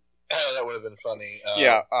 That would have been funny.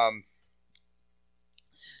 Yeah.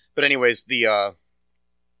 But anyways, they have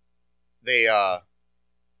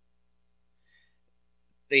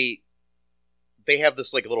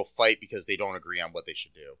this like little fight because they don't agree on what they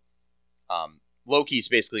should do. Loki's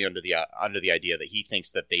basically under the idea that he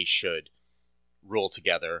thinks that they should rule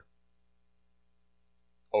together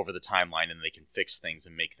over the timeline, and they can fix things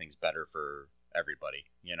and make things better for everybody,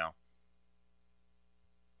 you know?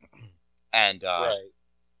 And right.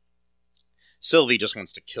 Sylvie just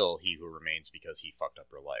wants to kill He Who Remains because he fucked up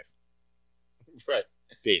her life. Right.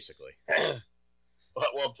 Basically. At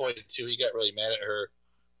one point, too, he got really mad at her.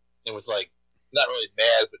 It was like, not really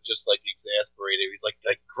mad, but just like exasperated. He's like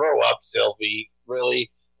grow up, Sylvie.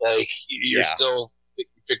 Really? Like, you're still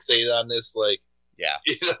fixated on this? Like, yeah.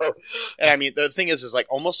 You know? And I mean, the thing is like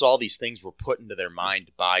almost all these things were put into their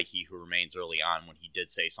mind by He Who Remains early on when he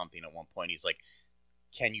did say something at one point. He's like,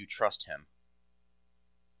 can you trust him?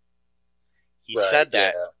 He said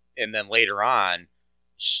that, and then later on,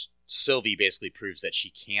 Sylvie basically proves that she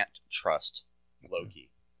can't trust Loki.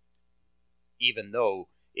 Even though,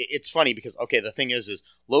 it's funny because, okay, the thing is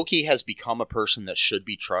Loki has become a person that should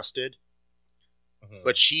be trusted,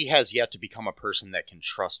 but she has yet to become a person that can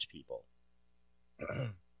trust people.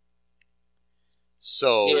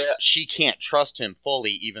 So, she can't trust him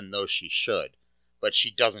fully, even though she should. But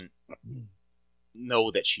she doesn't know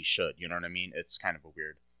that she should, you know what I mean? It's kind of a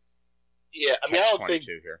weird... Yeah, I mean, I don't think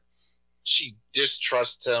here. She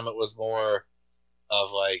distrusts him. It was more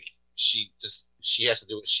of like, she has to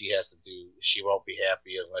do what she has to do. She won't be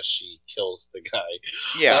happy unless she kills the guy.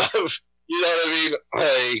 Yeah. You know what I mean?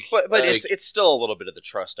 Like, but like, it's still a little bit of the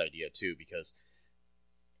trust idea too, because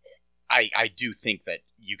I do think that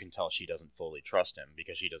you can tell she doesn't fully trust him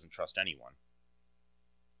because she doesn't trust anyone.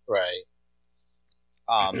 Right.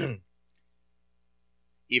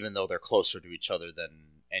 Even though they're closer to each other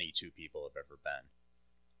than any two people have ever been.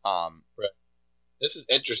 Right. This is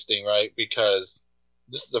interesting, right? Because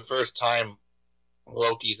this is the first time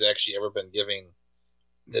Loki's actually ever been giving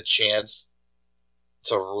the chance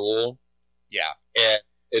to rule. Yeah. And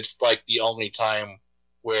it's like the only time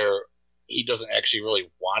where he doesn't actually really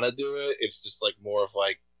want to do it. It's just like more of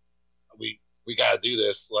like, we got to do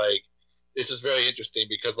this. Like, this is very interesting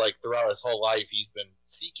because like throughout his whole life, he's been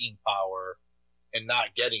seeking power and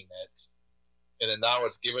not getting it. And then now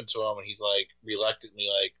it's given to him, and he's like reluctantly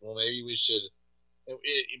like, well, maybe we should.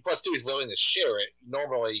 Plus, too, he's willing to share it.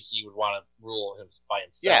 Normally, he would want to rule him by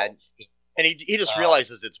himself. Yeah, and he just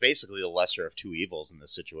realizes it's basically the lesser of two evils in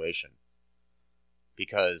this situation.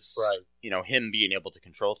 Because, you know, him being able to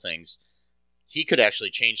control things, he could actually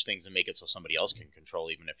change things and make it so somebody else can control,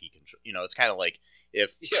 even if he can. You know, it's kind of like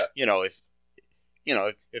if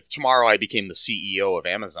if tomorrow I became the CEO of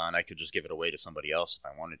Amazon, I could just give it away to somebody else if I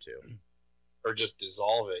wanted to. Or just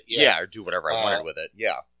dissolve it. Yeah, or do whatever I wanted with it.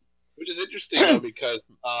 Yeah. Which is interesting, though, because,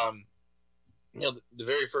 you know, the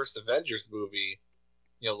very first Avengers movie,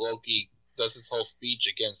 you know, Loki does his whole speech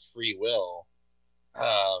against free will.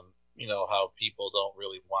 You know, how people don't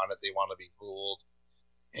really want it. They want to be ruled.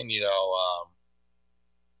 And, you know,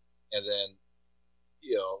 and then,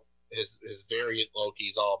 you know, his variant Loki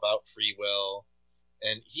is all about free will.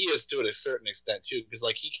 And he is to a certain extent, too, because,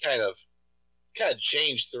 like, he kind of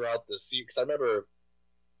changed throughout the series. Because I remember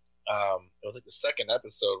it was like the second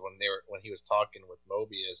episode when he was talking with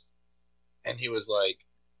Mobius, and he was like,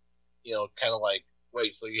 you know, kind of like,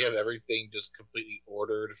 wait, so you have everything just completely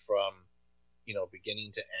ordered from, you know,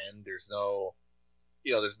 beginning to end. There's no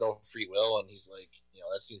free will, and he's like, you know,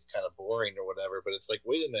 that seems kind of boring or whatever. But it's like,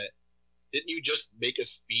 wait a minute. Didn't you just make a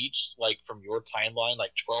speech like from your timeline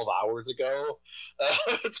like 12 hours ago,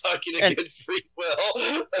 talking against free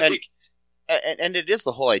will? Like, And it is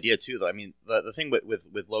the whole idea too, though. I mean, the thing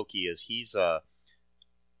with Loki is he's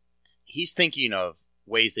thinking of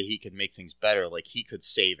ways that he could make things better. Like he could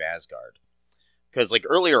save Asgard, because like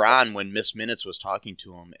earlier on when Miss Minutes was talking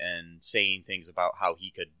to him and saying things about how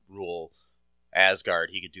he could rule Asgard,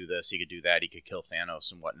 he could do this, he could do that, he could kill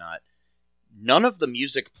Thanos and whatnot. None of the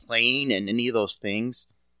music playing and any of those things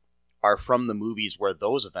are from the movies where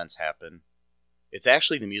those events happen. It's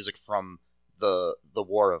actually the music from the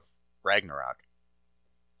War of Ragnarok.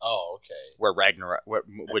 Oh, okay. Where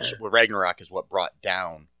Ragnarok is what brought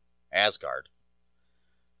down Asgard.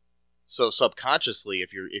 So subconsciously,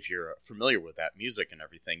 if you're familiar with that music and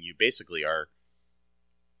everything, you basically are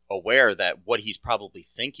aware that what he's probably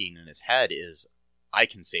thinking in his head is, I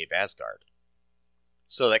can save Asgard.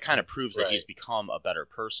 So that kind of proves that he's become a better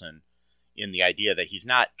person in the idea that he's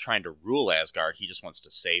not trying to rule Asgard, he just wants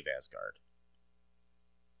to save Asgard.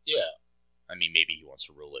 Yeah. I mean, maybe he wants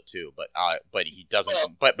to rule it too, but he doesn't.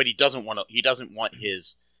 But he doesn't want to. He doesn't want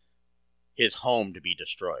his home to be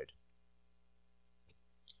destroyed.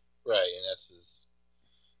 Right,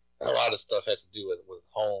 and a lot of stuff has to do with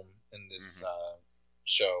home in this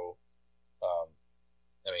show. I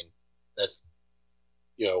mean, that's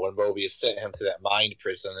when Mobius sent him to that mind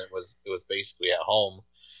prison, it was basically at home.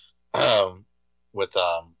 With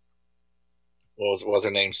what was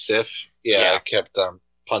her name? Sif. Yeah. Kept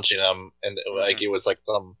punching him, and like it was like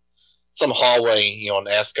some hallway, in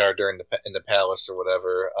Asgard in the palace or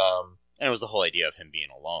whatever. And it was the whole idea of him being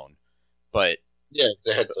alone, but. Yeah,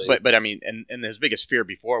 exactly. But I mean, and his biggest fear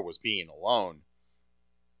before was being alone.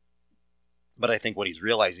 But I think what he's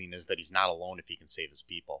realizing is that he's not alone if he can save his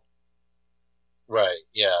people. Right.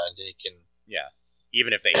 Yeah, and he can. Yeah,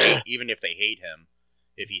 even if they hate him,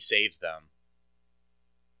 if he saves them,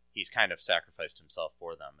 he's kind of sacrificed himself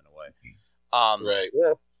for them in a way. Right.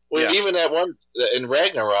 Well, even that one in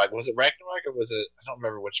Ragnarok, was it Ragnarok or was it? I don't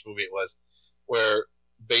remember which movie it was, where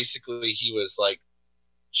basically he was like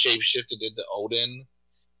shapeshifted into Odin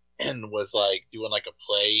and was like doing like a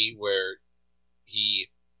play where he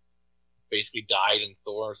basically died in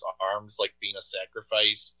Thor's arms, like being a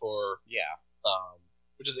sacrifice for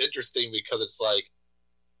which is interesting because it's like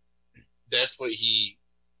that's what he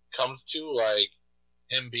comes to, like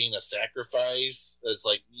him being a sacrifice. It's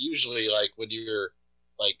like usually like when you're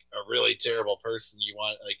like a really terrible person, you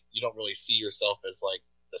don't really see yourself as like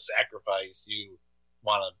the sacrifice. You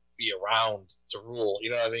want to be around to rule, you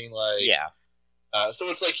know what I mean? Like, so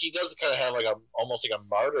it's like he does kind of have like almost like a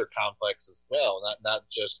martyr complex as well, not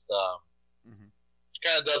just. It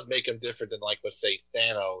kind of does make him different than like, let's say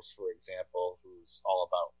Thanos, for example, who's all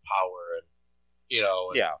about power and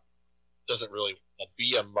doesn't really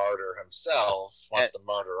be a martyr himself, wants to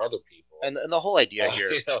martyr other people. And the whole idea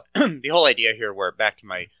here, the whole idea here, where back to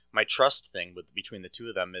my trust thing between the two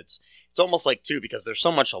of them, it's almost like too because they're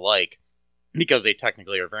so much alike. Because they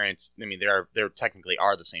technically are variants. I mean, they technically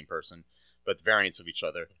are the same person, but the variants of each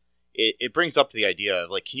other. It brings up the idea of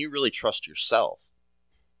like, can you really trust yourself?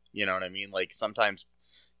 You know what I mean? Like sometimes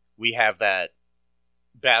we have that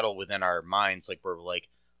battle within our minds, like we're like,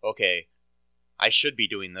 okay, I should be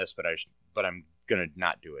doing this, but I'm gonna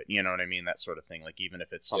not do it. You know what I mean? That sort of thing. Like even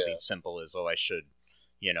if it's something simple as, I should,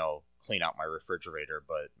 clean out my refrigerator,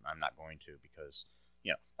 but I'm not going to because.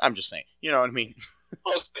 I'm just saying. You know what I mean?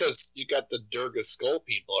 Well, it's because you got the Durga Skull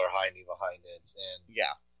people are hiding behind it,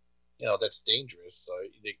 and that's dangerous. So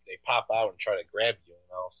they pop out and try to grab you.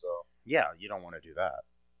 So you don't want to do that.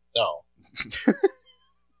 No.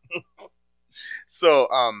 So,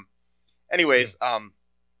 anyways,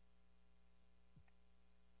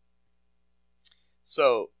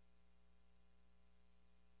 so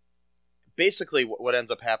basically, what ends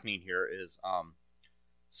up happening here is,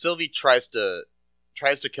 Sylvie tries to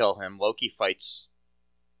kill him. Loki fights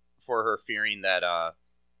for her, fearing that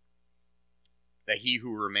that he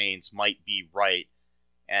who remains might be right,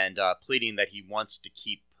 and pleading that he wants to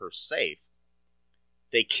keep her safe.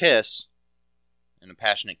 They kiss, in a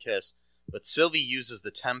passionate kiss, but Sylvie uses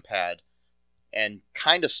the Tempad and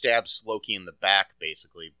kind of stabs Loki in the back,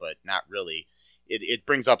 basically, but not really. It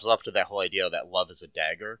brings us up to that whole idea that love is a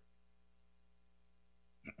dagger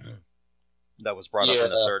that was brought up in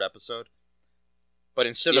the third episode. But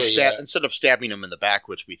instead of stabbing him in the back,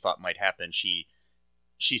 which we thought might happen, she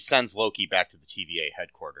sends Loki back to the TVA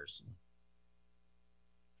headquarters.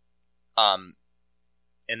 And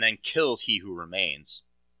then kills He Who Remains.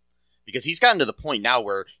 Because he's gotten to the point now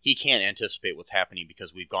where he can't anticipate what's happening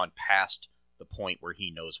because we've gone past the point where he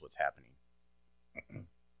knows what's happening.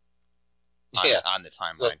 On the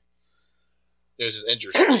timeline. So, it was just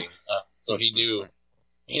interesting. So he knew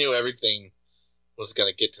everything was going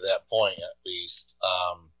to get to that point at least,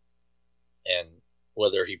 and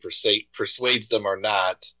whether he persuades them or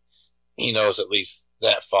not, he knows at least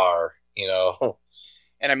that far,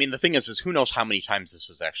 And I mean, the thing is who knows how many times this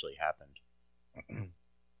has actually happened?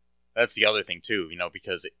 That's the other thing too,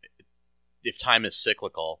 because if time is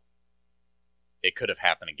cyclical, it could have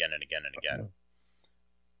happened again and again and again.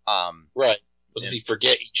 Right. Does he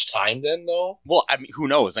forget each time then, though? Well, I mean, who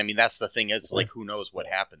knows? I mean, that's the thing is, like, who knows what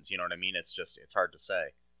happens? You know what I mean? It's hard to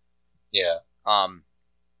say. Yeah.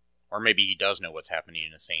 Or maybe he does know what's happening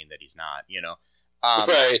and is saying that he's not,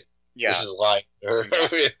 Right. Yeah. This is lying.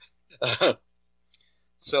 Yeah.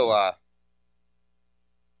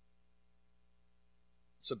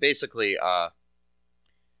 So basically,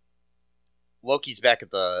 Loki's back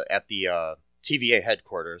at the TVA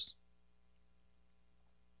headquarters.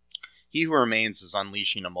 He Who Remains is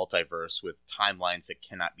unleashing a multiverse with timelines that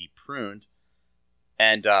cannot be pruned.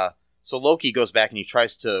 And so Loki goes back and he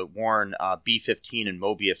tries to warn B-15 and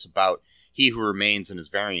Mobius about He Who Remains and his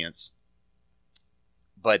variants.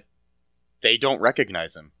 But they don't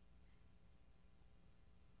recognize him.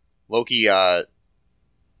 Loki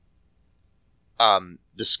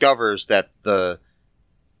discovers that a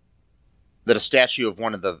statue of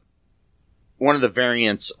one of the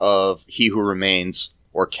variants of He Who Remains,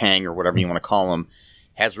 or Kang, or whatever you want to call him,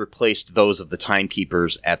 has replaced those of the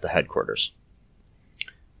Timekeepers at the headquarters.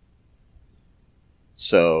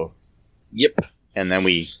 So, Yep. and then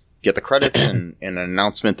we get the credits and an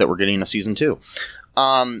announcement that we're getting a season 2.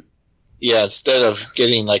 Yeah, instead of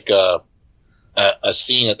getting like a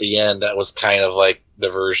scene at the end, that was kind of like the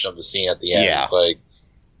version of the scene at the end, Yeah. like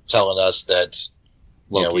telling us that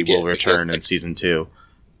Loki will return in season 2.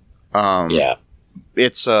 Yeah,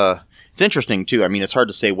 It's interesting too. I mean, it's hard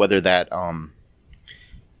to say whether that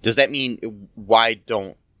does that mean why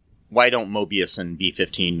don't Mobius and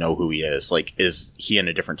B-15 know who he is? Like, is he in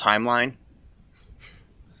a different timeline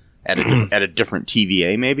at a different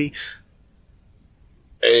TVA maybe?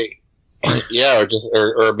 Yeah,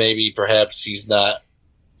 or maybe perhaps he's not,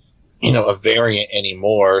 a variant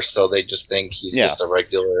anymore, so they just think he's just a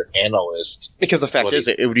regular analyst. Because the fact is,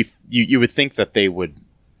 it would be, you would think that they would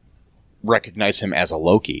recognize him as a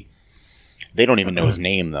Loki. They don't even know his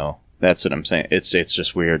name, though. That's what I'm saying. It's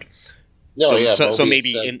just weird. No, so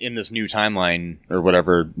maybe in this new timeline or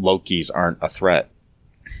whatever, Lokis aren't a threat.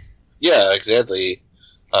 Yeah, exactly.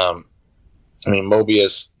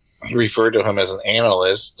 Mobius referred to him as an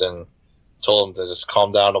analyst and told him to just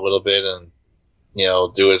calm down a little bit and,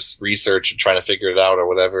 do his research and trying to figure it out or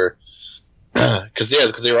whatever. Because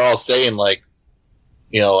they were all saying what,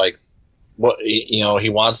 he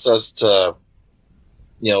wants us to,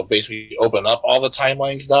 basically open up all the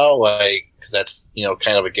timelines now, because that's,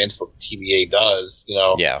 kind of against what TVA does,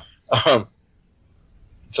 Yeah.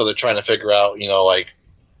 So they're trying to figure out,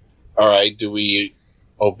 all right, do we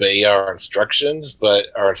obey our instructions? But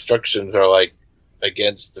our instructions are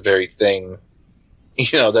against the very thing,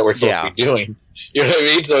 that we're supposed to be doing. You know what I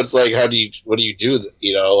mean? So it's what do you do?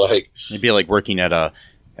 It'd be like working at a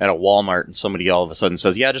Walmart and somebody all of a sudden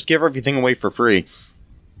says, "Yeah, just give everything away for free."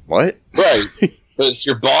 What? Right. But it's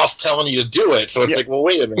your boss telling you to do it, so it's well,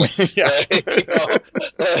 wait a minute. It's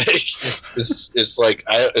like,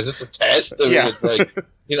 is this a test? I mean, it's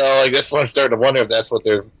that's why I'm starting to wonder if that's what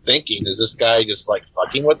they're thinking. Is this guy just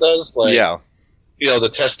fucking with us? To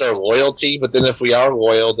test our loyalty. But then if we are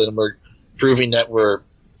loyal, then we're proving that we're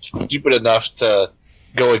stupid enough to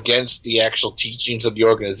go against the actual teachings of the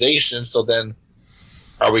organization. So then,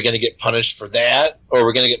 are we going to get punished for that, or are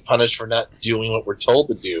we going to get punished for not doing what we're told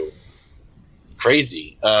to do?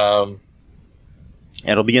 Crazy. It'll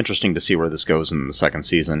be interesting to see where this goes in the second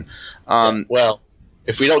season. Well,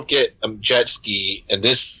 if we don't get jet ski in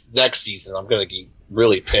this next season, I'm going to be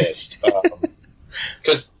really pissed.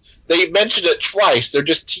 Because they mentioned it twice. They're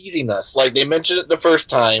just teasing us. They mentioned it the first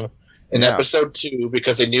time in episode 2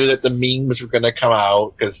 because they knew that the memes were going to come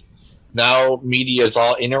out, because now media is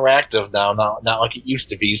all interactive now, not like it used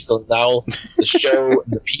to be. So now the show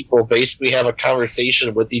and the people basically have a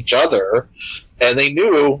conversation with each other, and they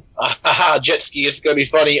knew, jet ski is going to be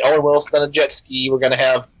funny. Owen Wilson on a jet ski. We're going to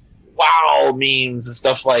have wow memes and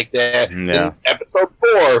stuff like that. Yeah. In episode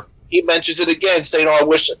 4, he mentions it again, saying, "Oh, I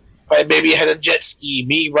wish I maybe had a jet ski."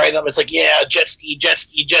 Me right up, it's jet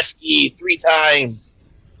ski, 3 times.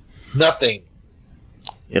 Nothing.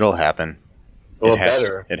 It'll happen. Well,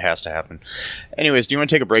 better. It has to happen. Anyways, do you want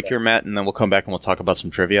to take a break here, Matt, and then we'll come back and we'll talk about some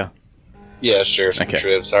trivia? Yeah, sure. Some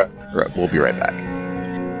trivia. Sorry. Right, we'll be right back.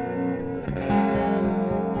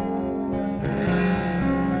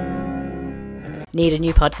 Need a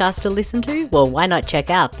new podcast to listen to? Well, why not check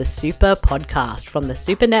out the Super Podcast from the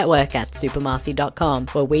Super Network at supermarcy.com,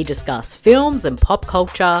 where we discuss films and pop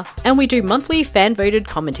culture, and we do monthly fan-voted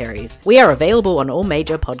commentaries. We are available on all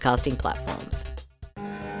major podcasting platforms.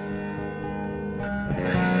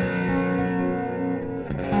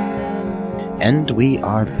 And we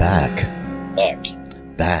are back.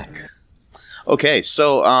 Back. Okay,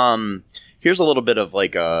 so here's a little bit of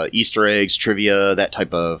Easter eggs, trivia, that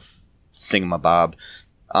type of thingamabob.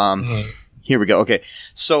 Here we go. Okay,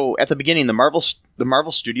 so at the beginning, the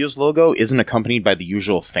Marvel Studios logo isn't accompanied by the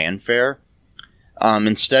usual fanfare.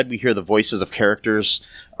 Instead, we hear the voices of characters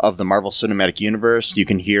of the Marvel Cinematic Universe. You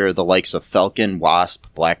can hear the likes of Falcon, Wasp,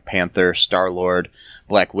 Black Panther, Star-Lord,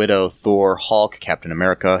 Black Widow, Thor, Hulk, Captain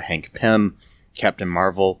America, Hank Pym, Captain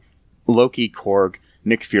Marvel, Loki, Korg,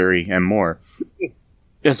 Nick Fury, and more,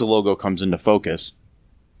 as the logo comes into focus.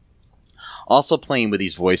 Also playing with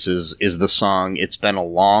these voices is the song "It's Been a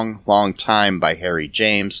Long, Long Time" by Harry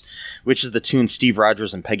James, which is the tune Steve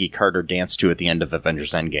Rogers and Peggy Carter danced to at the end of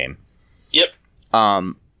Avengers Endgame. Yep.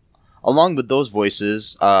 Along with those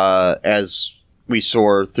voices, as we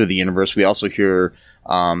soar through the universe, we also hear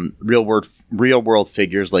real world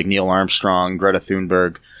figures like Neil Armstrong, Greta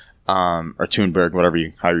Thunberg, or Thunberg,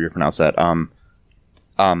 however you pronounce that.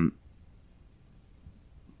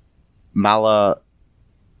 Malala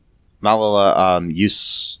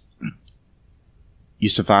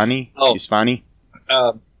Yousafzai. Oh. Yousafzai?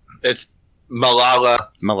 It's Malala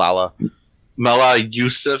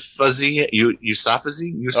Yousafzai.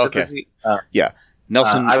 Yeah.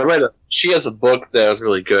 Nelson. I read she has a book that was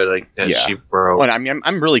really good. She wrote. Well, I mean,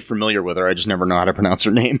 I'm really familiar with her. I just never know how to pronounce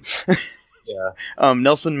her name. Yeah.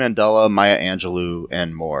 Nelson Mandela, Maya Angelou,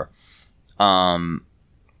 and more.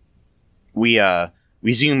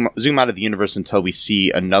 We zoom out of the universe until we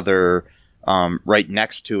see another right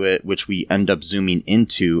next to it, which we end up zooming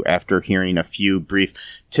into after hearing a few brief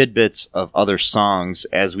tidbits of other songs.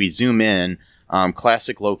 As we zoom in,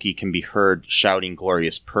 classic Loki can be heard shouting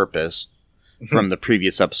 "Glorious Purpose" from the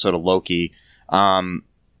previous episode of Loki.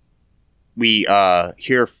 We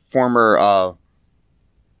hear former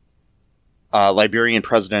Liberian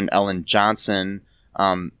President Ellen Johnson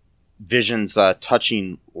Vision's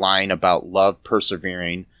touching line about love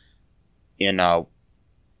persevering in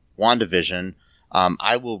WandaVision.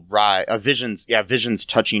 I will rise. Vision's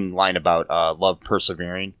touching line about love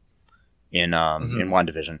persevering in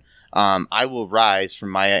WandaVision. I will rise from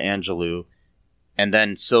Maya Angelou, and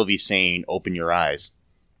then Sylvie saying, "Open your eyes."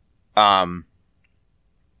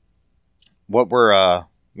 What we're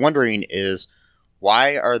wondering is,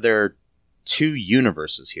 why are there two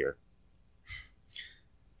universes here?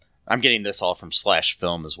 I'm getting this all from Slash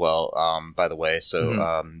Film as well, by the way.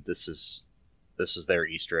 So this is their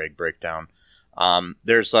Easter egg breakdown.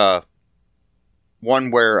 There's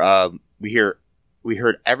one where we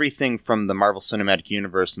heard everything from the Marvel Cinematic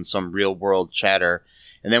Universe and some real world chatter,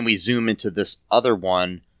 and then we zoom into this other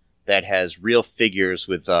one that has real figures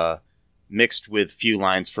with mixed with few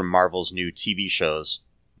lines from Marvel's new TV shows.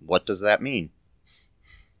 What does that mean?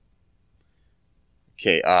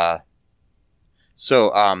 Okay,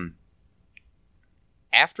 so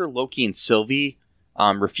after Loki and Sylvie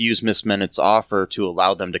refuse Miss Minutes' offer to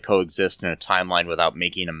allow them to coexist in a timeline without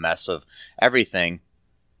making a mess of everything,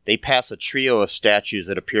 they pass a trio of statues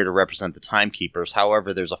that appear to represent the Timekeepers.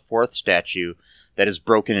 However, there's a fourth statue that is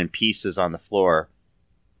broken in pieces on the floor.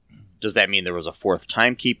 Does that mean there was a fourth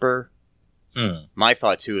Timekeeper? My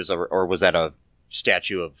thought, too, is, or was that a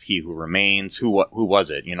statue of He Who Remains? Who was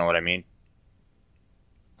it? You know what I mean?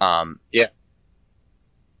 Yeah.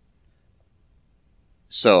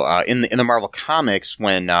 So, in the Marvel Comics,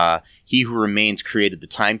 when He Who Remains created the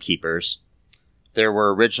Timekeepers, there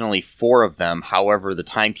were originally 4 of them. However, the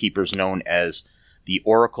Timekeepers, known as the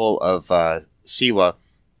Oracle of Siwa,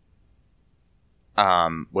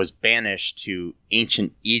 was banished to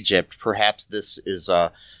ancient Egypt. Perhaps this is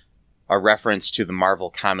a reference to the Marvel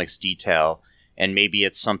Comics detail, and maybe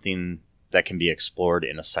it's something that can be explored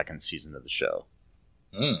in a second season of the show.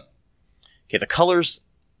 Okay, the colors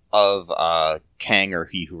of Kang, or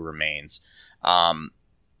He Who Remains.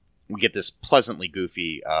 We get this pleasantly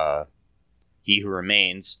goofy He Who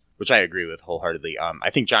Remains, which I agree with wholeheartedly. I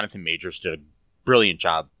think Jonathan Majors did a brilliant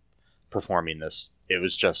job performing this. It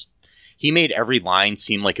was just, he made every line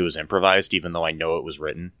seem like it was improvised, even though I know it was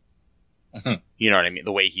written. You know what I mean?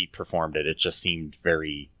 The way he performed it, it just seemed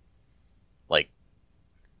very, like,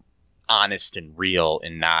 honest and real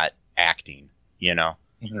and not acting, you know?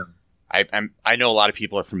 I know a lot of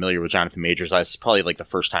people are familiar with Jonathan Majors. It's probably like the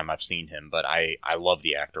first time I've seen him, but I love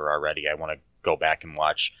the actor already. I want to go back and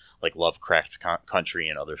watch like Lovecraft Country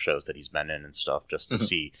and other shows that he's been in and stuff, just to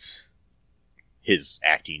see his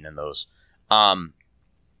acting in those.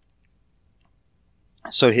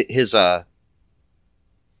 So his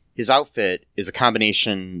outfit is a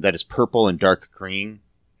combination that is purple and dark green,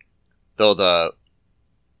 though the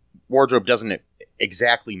wardrobe doesn't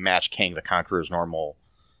exactly match Kang the Conqueror's normal,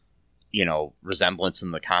 resemblance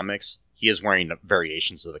in the comics. He is wearing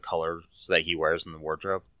variations of the colors that he wears in the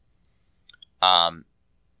wardrobe.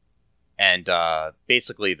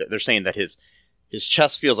 Basically they're saying that his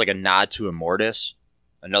chest feels like a nod to Immortus,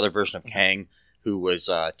 another version of Kang, who was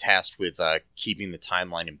tasked with keeping the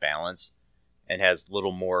timeline in balance, and has a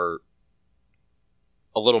little more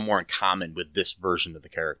in common with this version of the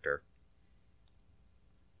character.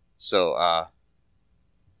 So,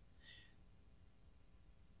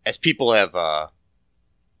 as people have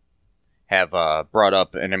brought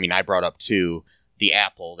up, and I mean I brought up too, the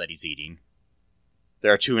apple that he's eating.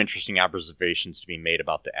 There are 2 interesting observations to be made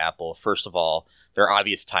about the apple. First of all, there are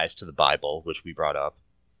obvious ties to the Bible, which we brought up.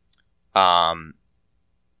 And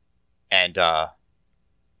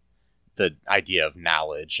the idea of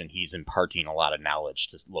knowledge, and he's imparting a lot of knowledge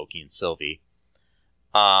to Loki and Sylvie.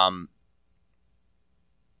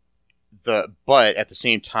 but at the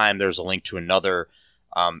same time, there's a link to another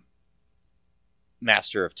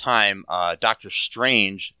Master of Time. Doctor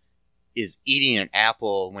Strange is eating an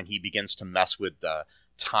apple when he begins to mess with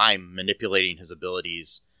time, manipulating his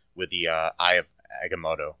abilities with the Eye of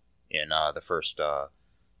Agamotto in the first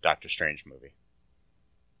Doctor Strange movie.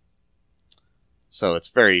 So it's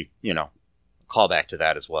very, callback to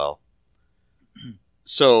that as well.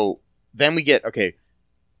 So then we get,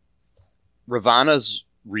 Ravana's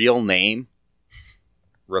real name,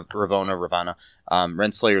 Ravana,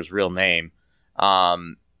 Renslayer's real name.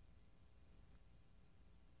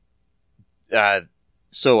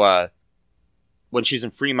 So when she's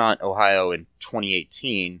in Fremont, Ohio in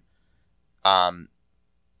 2018,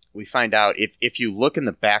 we find out if you look in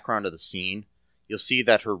the background of the scene, you'll see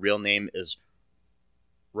that her real name is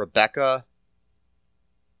Rebecca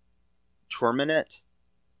Tourmanet,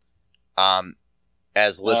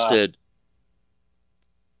 as listed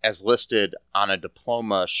on a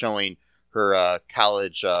diploma showing her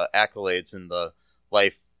college accolades in the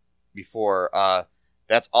life before.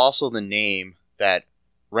 That's also the name that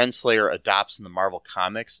Renslayer adopts in the Marvel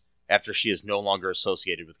Comics after she is no longer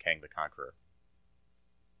associated with Kang the Conqueror.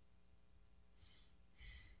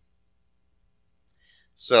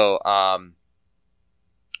 So,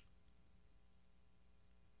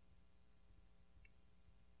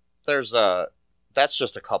 that's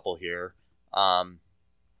just a couple here.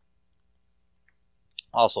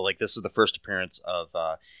 Also, this is the first appearance of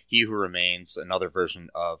He Who Remains, another version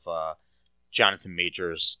of Jonathan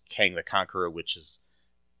Majors' Kang the Conqueror, which is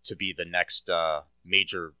to be the next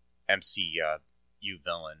major MCU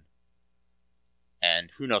villain.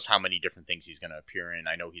 And who knows how many different things he's going to appear in.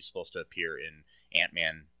 I know he's supposed to appear in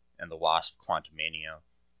Ant-Man and the Wasp: Quantumania.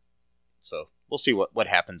 So we'll see what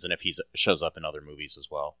happens and if he shows up in other movies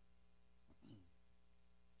as well.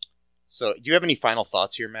 So do you have any final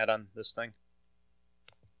thoughts here, Matt, on this thing?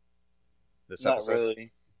 This Not episode?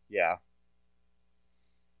 really. Yeah.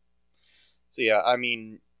 So yeah, I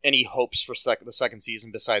mean, any hopes for the second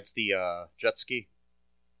season besides the jet ski?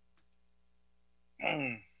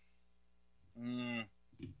 I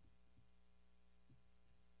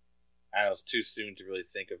know it's too soon to really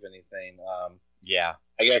think of anything. Yeah.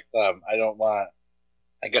 I guess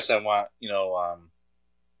I want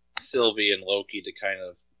Sylvie and Loki to kind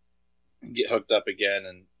of get hooked up again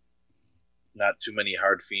and not too many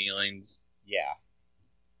hard feelings. Yeah.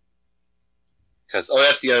 Because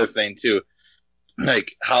that's the other thing too,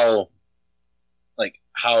 how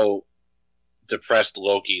depressed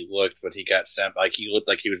Loki looked when he got sent. He looked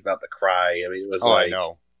like he was about to cry. I mean, it was I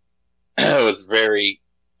know. It was very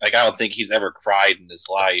I don't think he's ever cried in his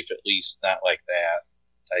life. At least not like that.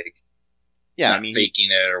 Not faking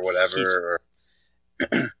it or whatever.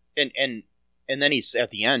 And then he's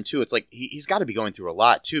at the end too. It's he's got to be going through a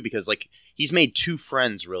lot too, because he's made two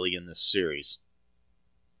friends really in this series,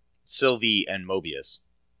 Sylvie and Mobius.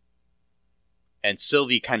 And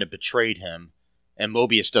Sylvie kind of betrayed him, and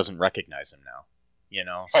Mobius doesn't recognize him now.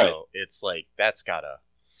 Right. So it's that's gotta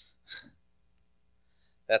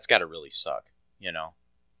really suck. Yeah.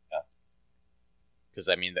 Because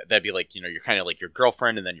I mean that'd be you're kind of your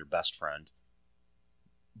girlfriend and then your best friend,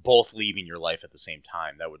 both leaving your life at the same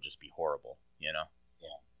time. That would just be horrible. Yeah.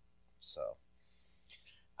 So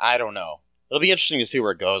I don't know. It'll be interesting to see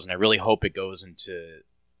where it goes, and I really hope it goes into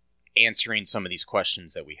answering some of these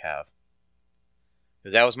questions that we have.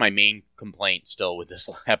 Because that was my main complaint still with this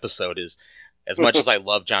episode is, as much as I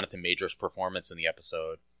love Jonathan Majors' performance in the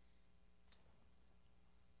episode,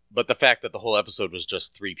 but the fact that the whole episode was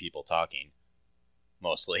just three people talking,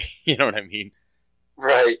 mostly. You know what I mean?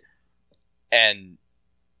 Right. And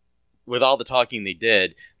with all the talking they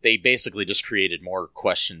did, they basically just created more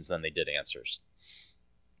questions than they did answers.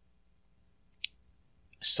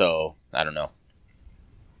 So, I don't know.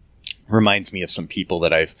 Reminds me of some people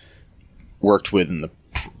that I've worked with in the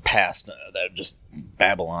past that just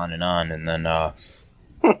babble on, and then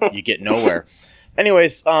you get nowhere.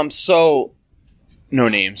 Anyways, so no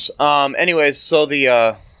names. Anyways, so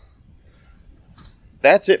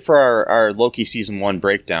that's it for our Loki season 1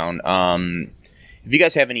 breakdown. If you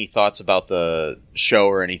guys have any thoughts about the show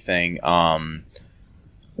or anything,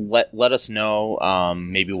 let us know.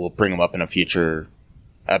 Maybe we'll bring them up in a future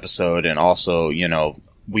episode, and also,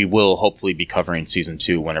 we will hopefully be covering season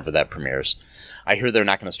 2 whenever that premieres. I hear they're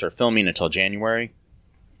not going to start filming until January,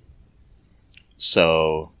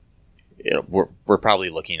 so we're probably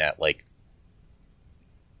looking at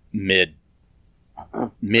mid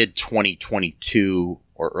 2022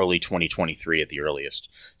 or early 2023 at the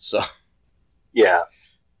earliest. So yeah,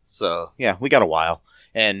 we got a while,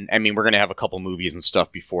 and I mean we're going to have a couple movies and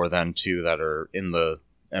stuff before then too that are in the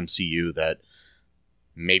MCU that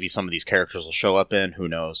maybe some of these characters will show up in. Who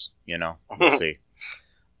knows? We'll see.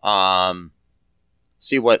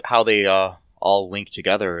 See how they all link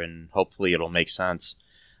together, and hopefully it'll make sense.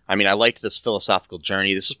 I mean, I liked this philosophical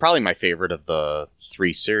journey. This is probably my favorite of the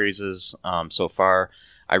 3 series so far.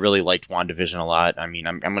 I really liked WandaVision a lot. I mean,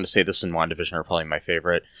 I'm going to say this and WandaVision are probably my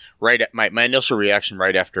favorite. My initial reaction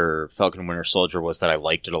right after Falcon and Winter Soldier was that I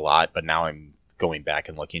liked it a lot, but now I'm going back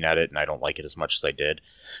and looking at it, and I don't like it as much as I did.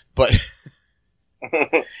 But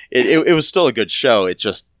it was still a good show. It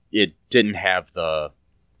didn't have the,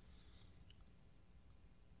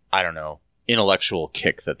 I don't know, intellectual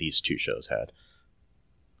kick that these 2 shows had.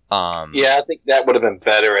 Yeah, I think that would have been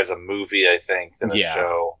better as a movie, I think, than a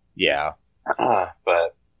show. Yeah.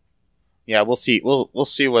 But yeah, we'll see. We'll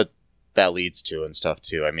see what that leads to and stuff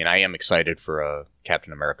too. I mean, I am excited for a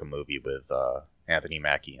Captain America movie with Anthony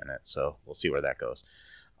Mackie in it, so we'll see where that goes.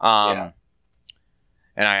 And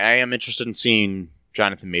I am interested in seeing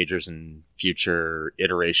Jonathan Majors in future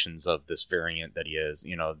iterations of this variant that he is.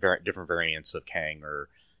 Different variants of Kang or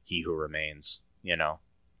He Who Remains.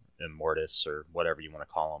 Immortus or whatever you want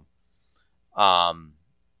to call him.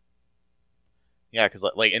 Yeah, because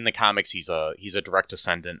like in the comics, he's a direct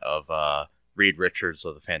descendant of Reed Richards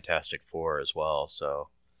of the Fantastic Four as well. So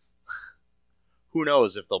who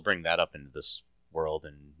knows if they'll bring that up into this world,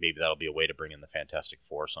 and maybe that'll be a way to bring in the Fantastic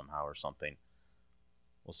Four somehow or something.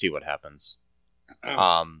 We'll see what happens.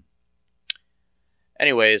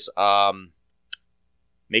 Anyways,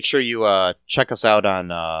 make sure you check us out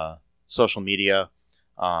on social media.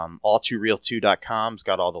 All2real2.com's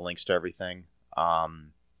got all the links to everything. Got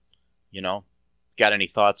any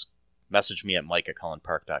thoughts? Message me at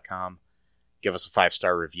mike@cullenpark.com. Give us a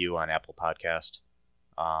 5-star review on Apple Podcast.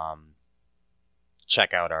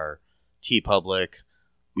 Check out our TeePublic.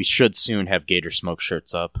 We should soon have Gator Smoke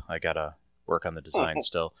shirts up. I gotta work on the design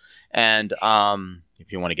still. And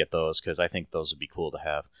if you want to get those, because I think those would be cool to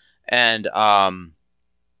have. And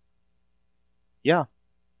yeah.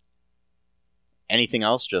 Anything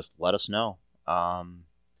else, just let us know.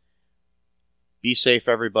 Be safe,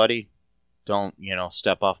 everybody. Don't,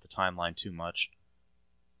 step off the timeline too much.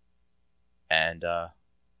 And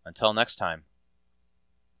until next time,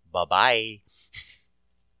 bye-bye.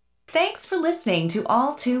 Thanks for listening to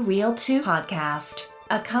All Too Real 2 podcast,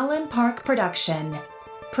 a Cullen Park production.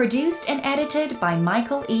 Produced and edited by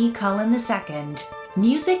Michael E. Cullen II.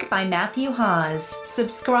 Music by Matthew Hawes.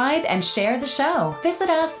 Subscribe and share the show. Visit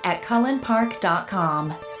us at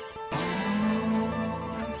cullenpark.com.